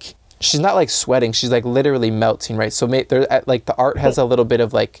not like she's not like sweating, she's like literally melting, right? So there, like the art has a little bit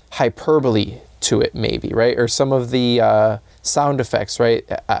of like hyperbole to it, maybe, right? Or some of the sound effects, right,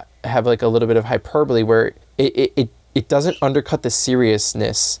 have like a little bit of hyperbole where it doesn't undercut the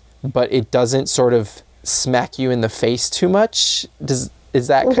seriousness, but it doesn't sort of smack you in the face too much. Is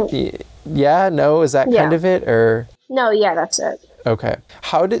that kind of it, or? No, yeah, that's it. Okay.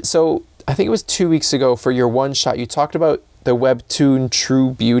 So I think it was 2 weeks ago for your one shot, you talked about the webtoon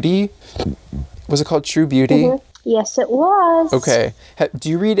True Beauty. Was it called True Beauty? Mm-hmm. Yes, it was. Okay. Do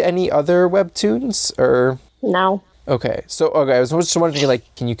you read any other webtoons, or? No. Okay. So, I was just wondering, like,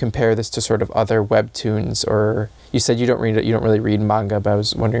 can you compare this to sort of other webtoons, or you said you don't really read manga, but I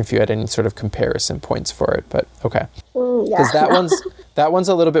was wondering if you had any sort of comparison points for it, but okay. Because that one's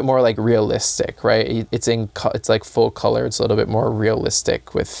a little bit more like realistic, right? It's like full color. It's a little bit more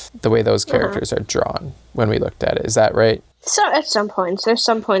realistic with the way those characters are drawn when we looked at it. Is that right? So at some points, there's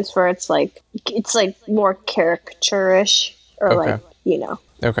some points where it's like more caricature-ish, or like, you know.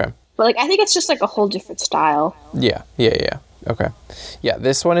 Okay. But like I think it's just like a whole different style. Yeah. Okay. Yeah,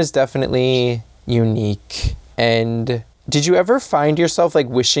 this one is definitely unique. And did you ever find yourself like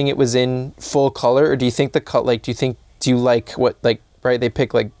wishing it was in full color, or do you think do you like what, like, right, they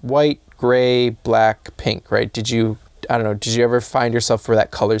pick like white, gray, black, pink, right? Did you ever find yourself where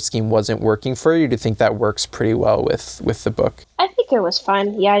that color scheme wasn't working for you? Do you think that works pretty well with the book? I think it was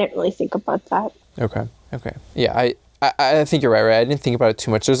fine. Yeah, I didn't really think about that. Okay. Yeah, I think you're right? I didn't think about it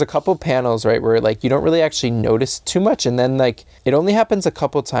too much. There's a couple panels, right, where like you don't really actually notice too much, and then like it only happens a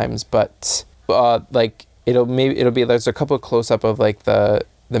couple times, but like it'll be there's a couple close up of like the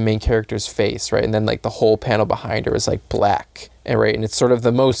main character's face, right, and then like the whole panel behind her is like black, and it's sort of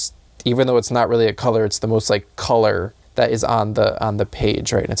the most, even though it's not really a color, it's the most like color that is on the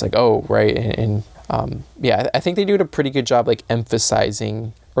page, right, and it's like, oh, right, and yeah, I think they do a pretty good job like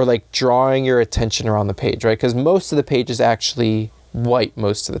emphasizing or like drawing your attention around the page, right? Because most of the page is actually white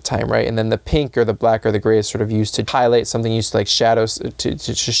most of the time, right? And then the pink or the black or the gray is sort of used to highlight something, used to like shadows to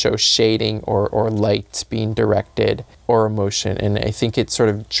show shading or light being directed or emotion. And I think it sort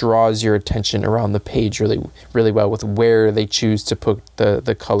of draws your attention around the page really, really well with where they choose to put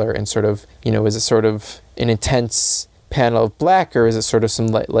the color, and sort of, you know, is it sort of an intense panel of black, or is it sort of some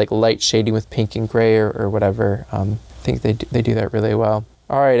light shading with pink and gray or whatever? I think they do that really well.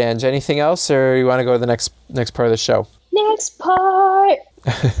 All right, Ange, anything else, or you want to go to the next part of the show? Next part.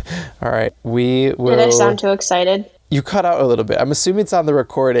 All right, we will. Did I sound too excited? You cut out a little bit. I'm assuming it's on the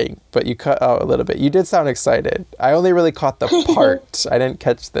recording, but you cut out a little bit. You did sound excited. I only really caught the part. I didn't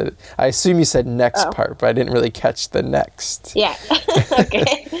catch I assume you said next part, but I didn't really catch the next. Yeah.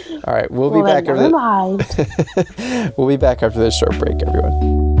 Okay. All right, we'll be back after We'll be back after this short break,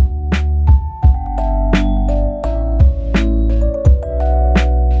 everyone.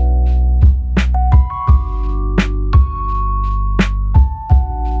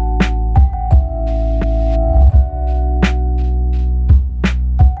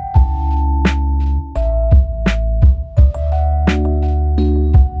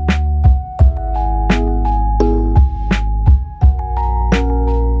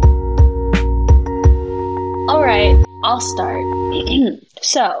 I'll start.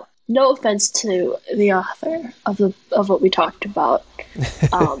 So, no offense to the author of what we talked about,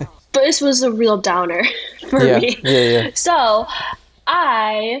 but this was a real downer for me. Yeah. So,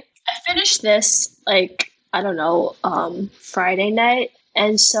 I finished this Friday night,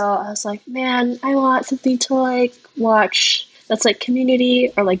 and so I was like, man, I want something to like watch that's like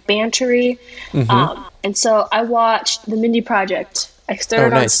community or like bantery, and so I watched The Mindy Project. I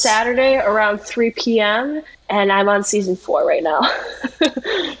started on Saturday around 3 p.m. and I'm on season 4 right now.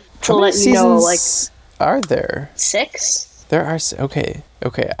 To let you know, like, are there 6? There are. Okay.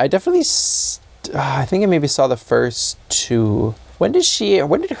 I definitely. I think I maybe saw the first 2. When did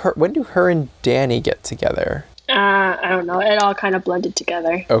her and Danny get together? I don't know. It all kind of blended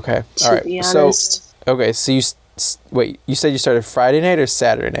together. Okay. All right. Be honest. So you said you started Friday night or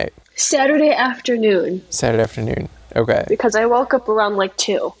Saturday night? Saturday afternoon. Okay. Because I woke up around like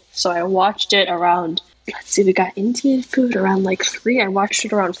 2, so I watched it around let's see, we got Indian food around like 3. I watched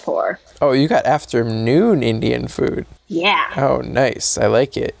it around 4. Oh, you got afternoon Indian food. Yeah. Oh, nice. I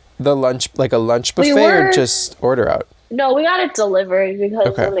like it. The lunch, like a lunch buffet or just order out? No, we got it delivered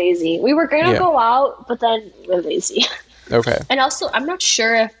because we're lazy. We were going to go out, but then we're lazy. Okay. And also, I'm not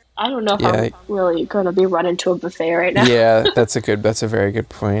sure if, I don't know if I'm really going to be running to a buffet right now. Yeah, that's a very good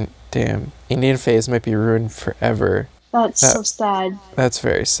point. Damn. Indian phase might be ruined forever. That's so sad. That's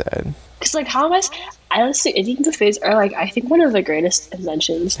very sad. Because, like, how am I honestly, Indian buffets are, like, I think one of the greatest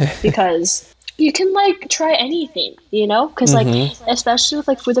inventions because you can, like, try anything, you know? Because, like, especially with,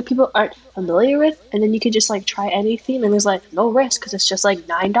 like, food that people aren't familiar with, and then you can just, like, try anything, and there's, like, no risk because it's just, like,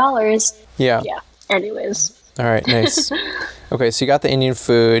 $9. Yeah. Yeah. Anyways. All right, nice. Okay, so you got the Indian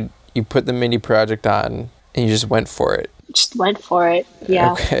food, you put the Mindy Project on, and you just went for it. Just went for it,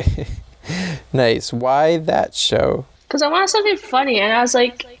 yeah. Okay. Nice. Why that show? Because I wanted something funny, and I was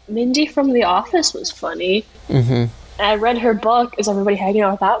like, Mindy from The Office was funny. Mm-hmm. And I read her book, Is Everybody Hanging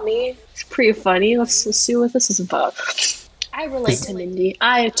Out Without Me? It's pretty funny. Let's see what this is about. I relate to Mindy.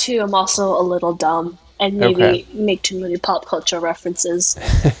 I, too, am also a little dumb and maybe make too many pop culture references.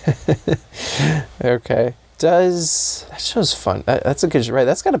 Okay. That show's fun. That's a good show, right?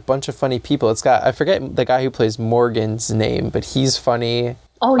 That's got a bunch of funny people. It's got, I forget the guy who plays Morgan's name, but he's funny.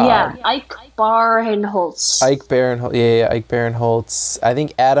 Oh, yeah. Ike Barinholtz. Ike Barinholtz. I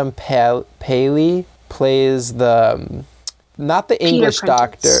think Adam Paley plays the, not the English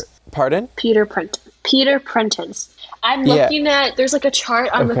doctor. Pardon? Peter Prentice. I'm looking at, there's like a chart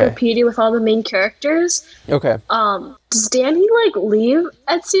on Wikipedia with all the main characters. Okay. Does Danny like leave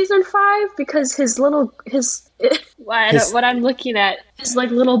at season 5? Because what I'm looking at, his like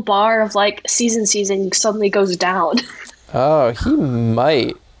little bar of like season suddenly goes down. Oh, he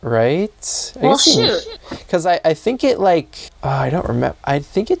might, right? Well, shoot. Because I think it like, I don't remember. I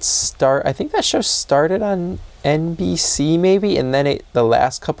think that show started on NBC maybe, and then the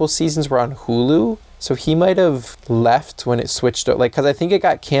last couple seasons were on Hulu. So he might have left when it switched, like, because I think it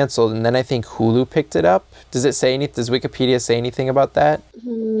got canceled, and then I think Hulu picked it up. Does Wikipedia say anything about that?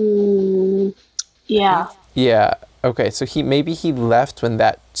 Yeah. Yeah. Okay. So maybe he left when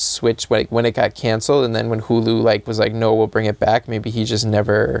that switched, like when it got canceled, and then when Hulu like was like, no, we'll bring it back. Maybe he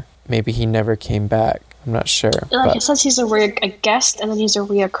never came back. I'm not sure. Like it says he's a guest, and then he's a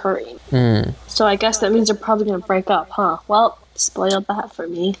reoccurring. So I guess that means they're probably gonna break up, huh? Well, spoiled that for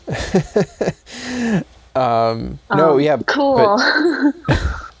me. No, yeah. Cool.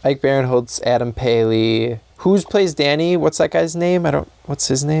 Ike Barinholtz, Adam Paley. Who plays Danny? What's that guy's name? What's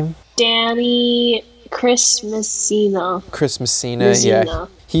his name? Danny Chris Messina. Yeah.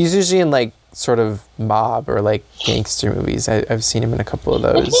 He's usually in like sort of mob or like gangster movies. I've seen him in a couple of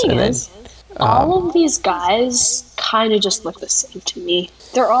those. The thing is, all of these guys kind of just look the same to me.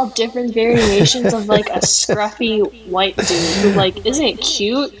 They're all different variations of like a scruffy white dude who like isn't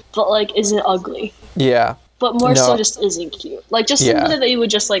cute but like isn't ugly. Yeah. But more so just isn't cute. Like just somebody that you would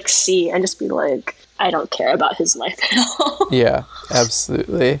just like see and just be like, I don't care about his life at all. Yeah,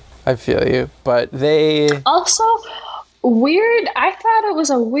 absolutely. I feel you. But they also weird. I thought it was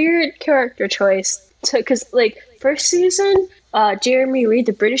a weird character choice because like first season, Jeremy Reed,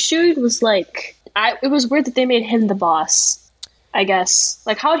 the British dude, was like, it was weird that they made him the boss. I guess.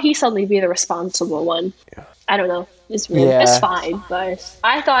 Like, how would he suddenly be the responsible one? Yeah. I don't know. It's weird. Yeah. It's fine, but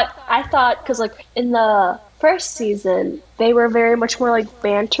I thought, because, like, in the first season, they were very much more, like,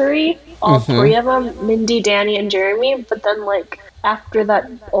 bantery. All three of them, Mindy, Danny, and Jeremy. But then, like, after that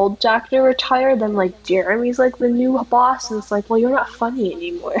old doctor retired, then, like, Jeremy's, like, the new boss. And it's like, well, you're not funny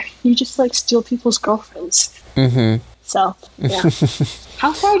anymore. You just, like, steal people's girlfriends. Mm-hmm. So, yeah.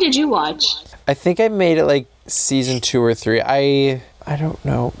 How far did you watch? I think I made it, like, season 2 or 3. I don't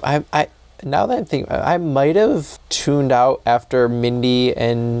know. I now that I'm thinking, I might have tuned out after Mindy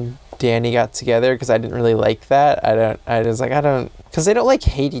and Danny got together because I didn't really like that. Because they don't like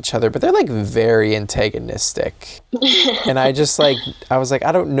hate each other, but they're like very antagonistic. And I was like,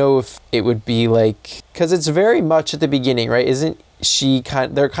 I don't know if it would be like, because it's very much at the beginning, right?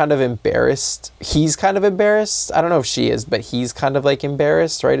 They're kind of embarrassed. He's kind of embarrassed. I don't know if she is, but he's kind of like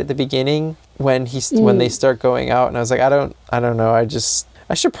embarrassed right at the beginning when they start going out. And I was like, I don't know.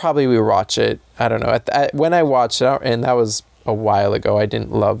 I should probably rewatch it. I don't know. When I watched it, and that was a while ago, I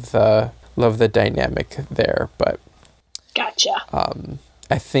didn't love the dynamic there, but gotcha.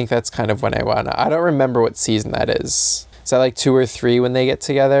 I think that's kind of when I don't remember what season that is. Is that like 2 or 3 when they get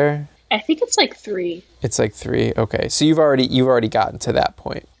together? I think it's like 3. It's like 3. Okay. So you've already gotten to that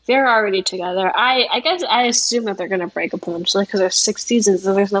point. They're already together. I guess I assume that they're going to break up eventually because there's 6 seasons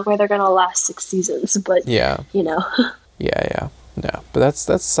and there's no way they're going to last 6 seasons. But, yeah. you know. Yeah. No, but that's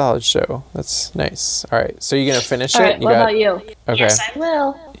a solid show. That's nice. All right, so you're gonna finish All it? right, what about you? Okay. Yes, I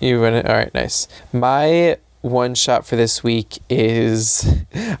will. You win it. All right, nice. My one shot for this week is,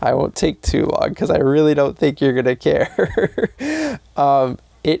 I won't take too long because I really don't think you're gonna care.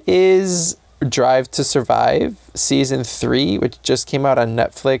 It is Drive to Survive season 3, which just came out on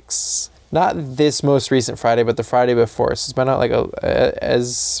Netflix. Not this most recent Friday, but the Friday before. So it's been out like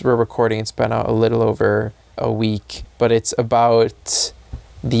as we're recording, it's been out a little over a week. But it's about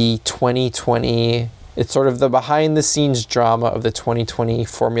the 2020. It's sort of the behind the scenes drama of the 2020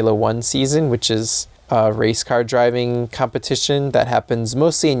 Formula One season, which is a race car driving competition that happens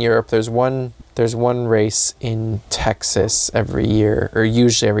mostly in Europe. There's one race in Texas every year, or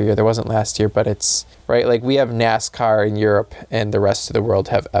usually every year. There wasn't last year, but it's right. Like we have NASCAR in Europe, and the rest of the world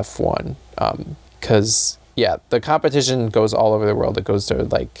have F1. Because the competition goes all over the world. It goes to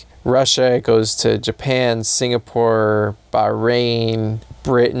like Russia, it goes to Japan, Singapore, Bahrain,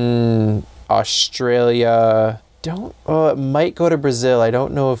 Britain, Australia. It might go to Brazil. I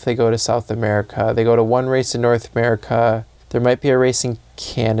don't know if they go to South America. They go to one race in North America. There might be a race in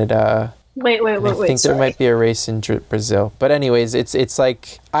Canada. Wait. I think there might be a race in Brazil. But anyways, it's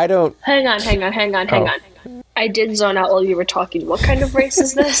like, I don't... Hang on. I did zone out while you were talking. What kind of race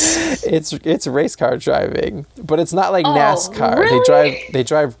is this? It's race car driving, but it's not like NASCAR. Really? They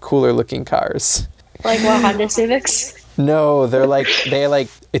drive cooler looking cars. Like what, Honda Civics? No,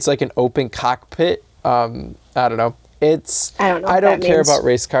 it's like an open cockpit. I don't know. I don't care about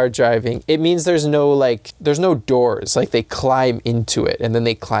race car driving. It means there's no doors. Like they climb into it and then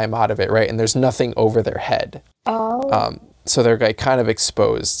they climb out of it, right? And there's nothing over their head. Oh. So they're like kind of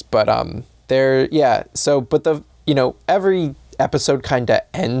exposed, but every episode kind of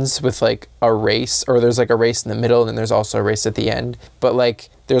ends with like a race, or there's like a race in the middle and then there's also a race at the end. But like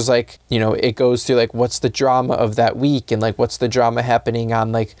there's like, it goes through like what's the drama of that week, and like what's the drama happening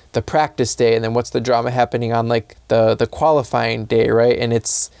on like the practice day, and then what's the drama happening on like the qualifying day, right? And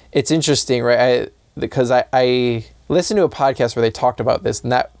it's interesting, right? Because I listened to a podcast where they talked about this,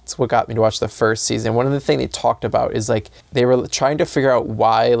 and that's what got me to watch the first season. One of the things they talked about is like they were trying to figure out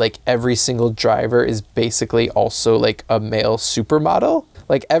why like every single driver is basically also like a male supermodel.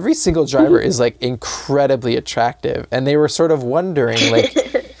 Like every single driver is like incredibly attractive, and they were sort of wondering like,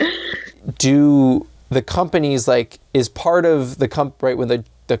 do the companies like, is part of the right when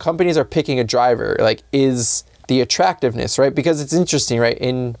the companies are picking a driver, like is the attractiveness, right? Because it's interesting, right?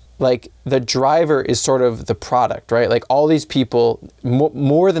 In like the driver is sort of the product, right? Like all these people,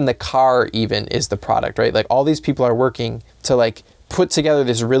 more than the car even, is the product, right? Like all these people are working to like put together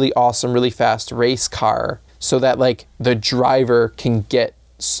this really awesome, really fast race car so that like the driver can get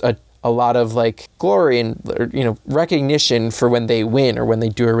a lot of like glory and recognition for when they win or when they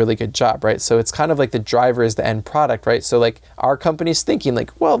do a really good job, right? So it's kind of like the driver is the end product, right? So like our company's thinking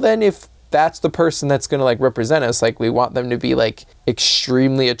like, well then if that's the person that's going to like represent us, like we want them to be like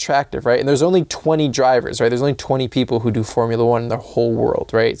extremely attractive, right? And there's only 20 drivers, right? There's only 20 people who do Formula One in the whole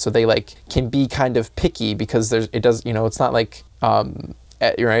world, right? So they like can be kind of picky because it's not like right?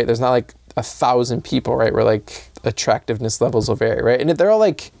 There's not like 1,000 people, right? Where like attractiveness levels will vary, right? And they're all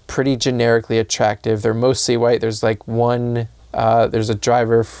like pretty generically attractive. They're mostly white. There's like one. There's a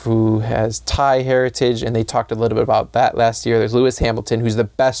driver who has Thai heritage, and they talked a little bit about that last year. There's Lewis Hamilton, who's the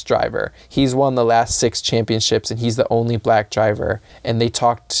best driver. He's won the last 6 championships, and he's the only black driver. And they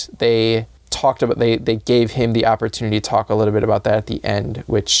gave him the opportunity to talk a little bit about that at the end,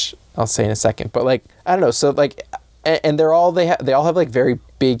 which I'll say in a second. But like, I don't know. So like, and they all have like very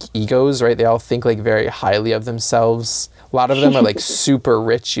big egos, right? They all think like very highly of themselves. A lot of them are like super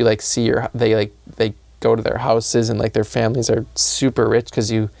rich. You like see they go to their houses, and like their families are super rich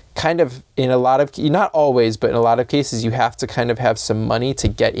because you kind of, in a lot of, not always, but in a lot of cases, you have to kind of have some money to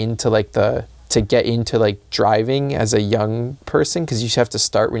get into driving as a young person, because you have to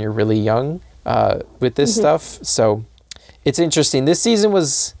start when you're really young with this stuff. So it's interesting. This season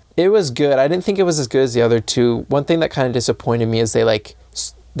was good. I didn't think it was as good as the other two. One thing that kind of disappointed me is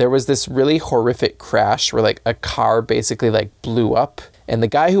there was this really horrific crash where like a car basically like blew up, and the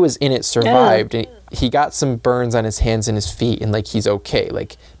guy who was in it survived. And he got some burns on his hands and his feet, and like he's okay.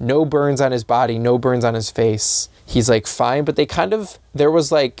 Like no burns on his body, no burns on his face. He's like fine. But there was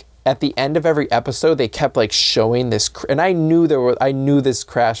like at the end of every episode, they kept like showing this, and I knew this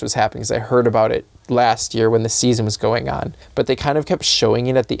crash was happening because I heard about it last year when the season was going on. But they kind of kept showing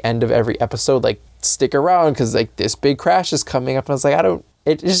it at the end of every episode, like stick around because like this big crash is coming up. And I was like,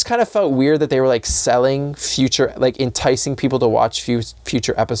 it just kind of felt weird that they were like selling future, like enticing people to watch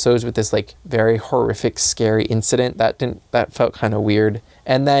future episodes with this like very horrific, scary incident. That felt kind of weird.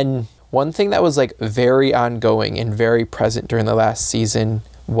 And then one thing that was like very ongoing and very present during the last season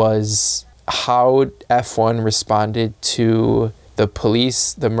was how F1 responded to the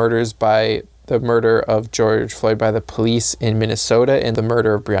police, the murder of George Floyd by the police in Minnesota, and the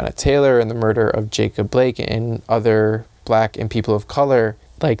murder of Breonna Taylor, and the murder of Jacob Blake and other Black and people of color,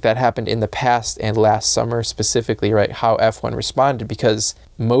 like that happened in the past and last summer specifically, right? How F1 responded, because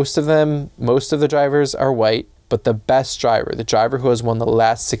most of the drivers are white, but the best driver, the driver who has won the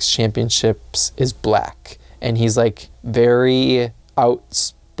last 6 championships, is Black. And he's like very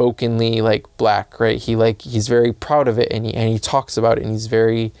outspokenly like Black, right? He's very proud of it, and he talks about it, and he's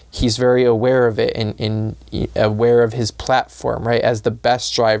very aware of it, and aware of his platform, right? As the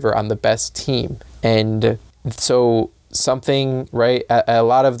best driver on the best team. And so something, right, at a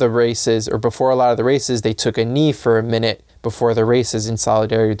lot of the races, or before a lot of the races, they took a knee for a minute before the races in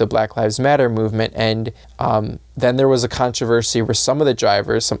solidarity with the Black Lives Matter movement. And then there was a controversy where some of the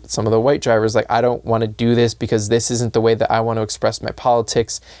drivers, some of the white drivers, like, I don't want to do this because this isn't the way that I want to express my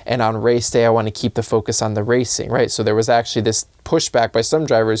politics. And on race day, I want to keep the focus on the racing, right? So there was actually this pushback by some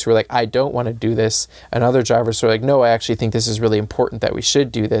drivers who were like, I don't want to do this. And other drivers were like, no, I actually think this is really important, that we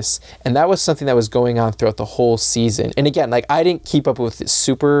should do this. And that was something that was going on throughout the whole season. And again, like, I didn't keep up with it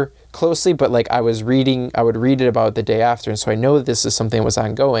super closely, but like I would read it about the day after, and so I know that this is something that was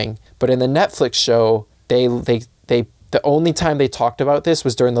ongoing. But in the Netflix show, the only time they talked about this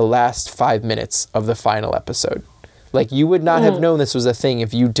was during the last 5 minutes of the final episode. Like, you would not have known this was a thing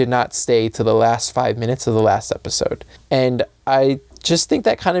if you did not stay to the last 5 minutes of the last episode. And I just think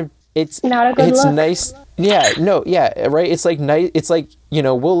that kind of, it's not a good look. Nice. Yeah, no, yeah, right. It's like nice. It's like, you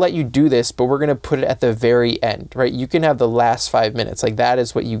know, we'll let you do this, but we're going to put it at the very end, right? You can have the last 5 minutes. Like, that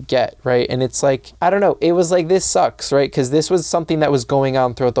is what you get, right? And it's like, I don't know. It was like, this sucks, right? Because this was something that was going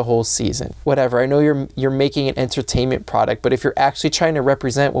on throughout the whole season. Whatever. I know you're making an entertainment product, but if you're actually trying to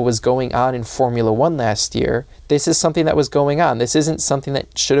represent what was going on in Formula One last year, this is something that was going on. This isn't something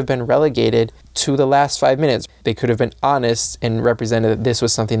that should have been relegated to the last 5 minutes. They could have been honest and represented that this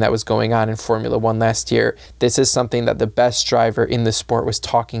was something that was going on in Formula One last year. This is something that the best driver in the sport was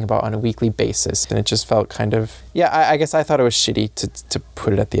talking about on a weekly basis. And it just felt kind of, I guess I thought it was shitty to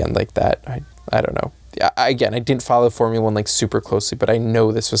put it at the end like that. I don't know. I didn't follow Formula One like super closely, but I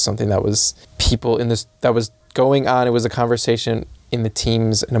know this was something that was that was going on. It was a conversation in the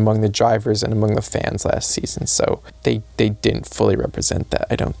teams and among the drivers and among the fans last season. So they didn't fully represent that,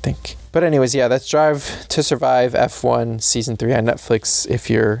 I don't think. But anyways, yeah, that's Drive to Survive F1 Season 3 on Netflix if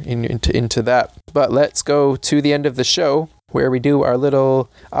you're into that. But let's go to the end of the show where we do our little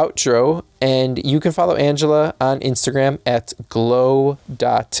outro. And you can follow Angela on Instagram at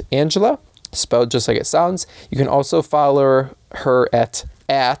glow.angela, spelled just like it sounds. You can also follow her at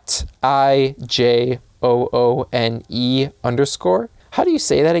IJOONE_. How do you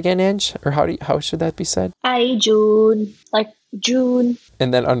say that again, Ange? Or how should that be said? June, like June.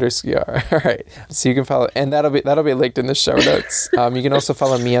 And then underscore. All right. So you can follow, and that'll be linked in the show notes. You can also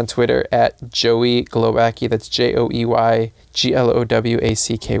follow me on Twitter at Joey Glowacki. That's JoeyGlowacky.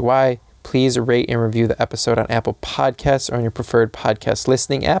 Please rate and review the episode on Apple Podcasts or on your preferred podcast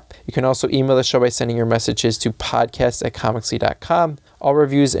listening app. You can also email the show by sending your messages to podcast@comixly.com. All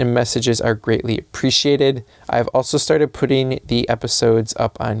reviews and messages are greatly appreciated. I've also started putting the episodes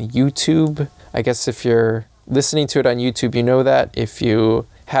up on YouTube. I guess if you're listening to it on YouTube, you know that. If you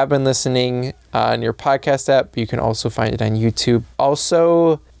have been listening on your podcast app, you can also find it on YouTube.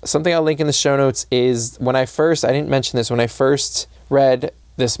 Also, something I'll link in the show notes is I didn't mention this, when I first read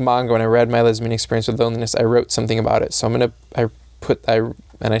this manga, when I read My Lesbian Experience with Loneliness, I wrote something about it. So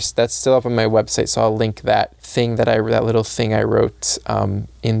that's still up on my website, so I'll link that little thing I wrote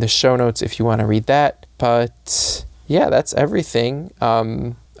in the show notes if you want to read that. But yeah, that's everything.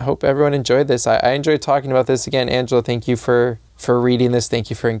 I hope everyone enjoyed this. I enjoyed talking about this. Again, Angela, thank you for reading this.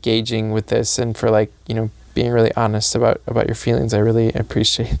 Thank you for engaging with this and for being really honest about your feelings. I really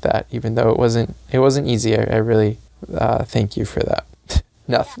appreciate that, even though it wasn't easy. I really thank you for that.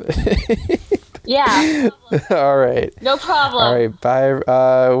 Nothing. Yeah. All right. No problem. All right.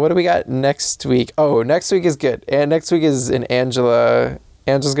 Bye. What do we got next week? Oh, next week is good. And next week is an Angela.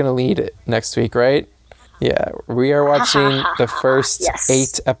 Angela's going to lead it next week, right? Yeah. We are watching the first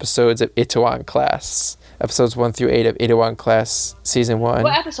 8 episodes of Itaewon Class. Episodes 1 through 8 of Itaewon Class, Season 1.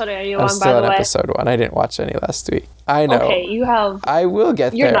 What episode are you on, by the way? I'm still on episode 1. I didn't watch any last week. I know. Okay, you have... I will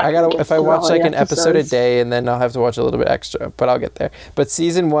get there. If I watch an episode a day, and then I'll have to watch a little bit extra, but I'll get there. But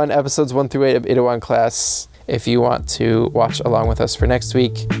Season 1, Episodes 1 through 8 of Itaewon Class, if you want to watch along with us for next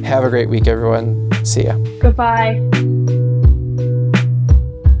week. Have a great week, everyone. See ya. Goodbye.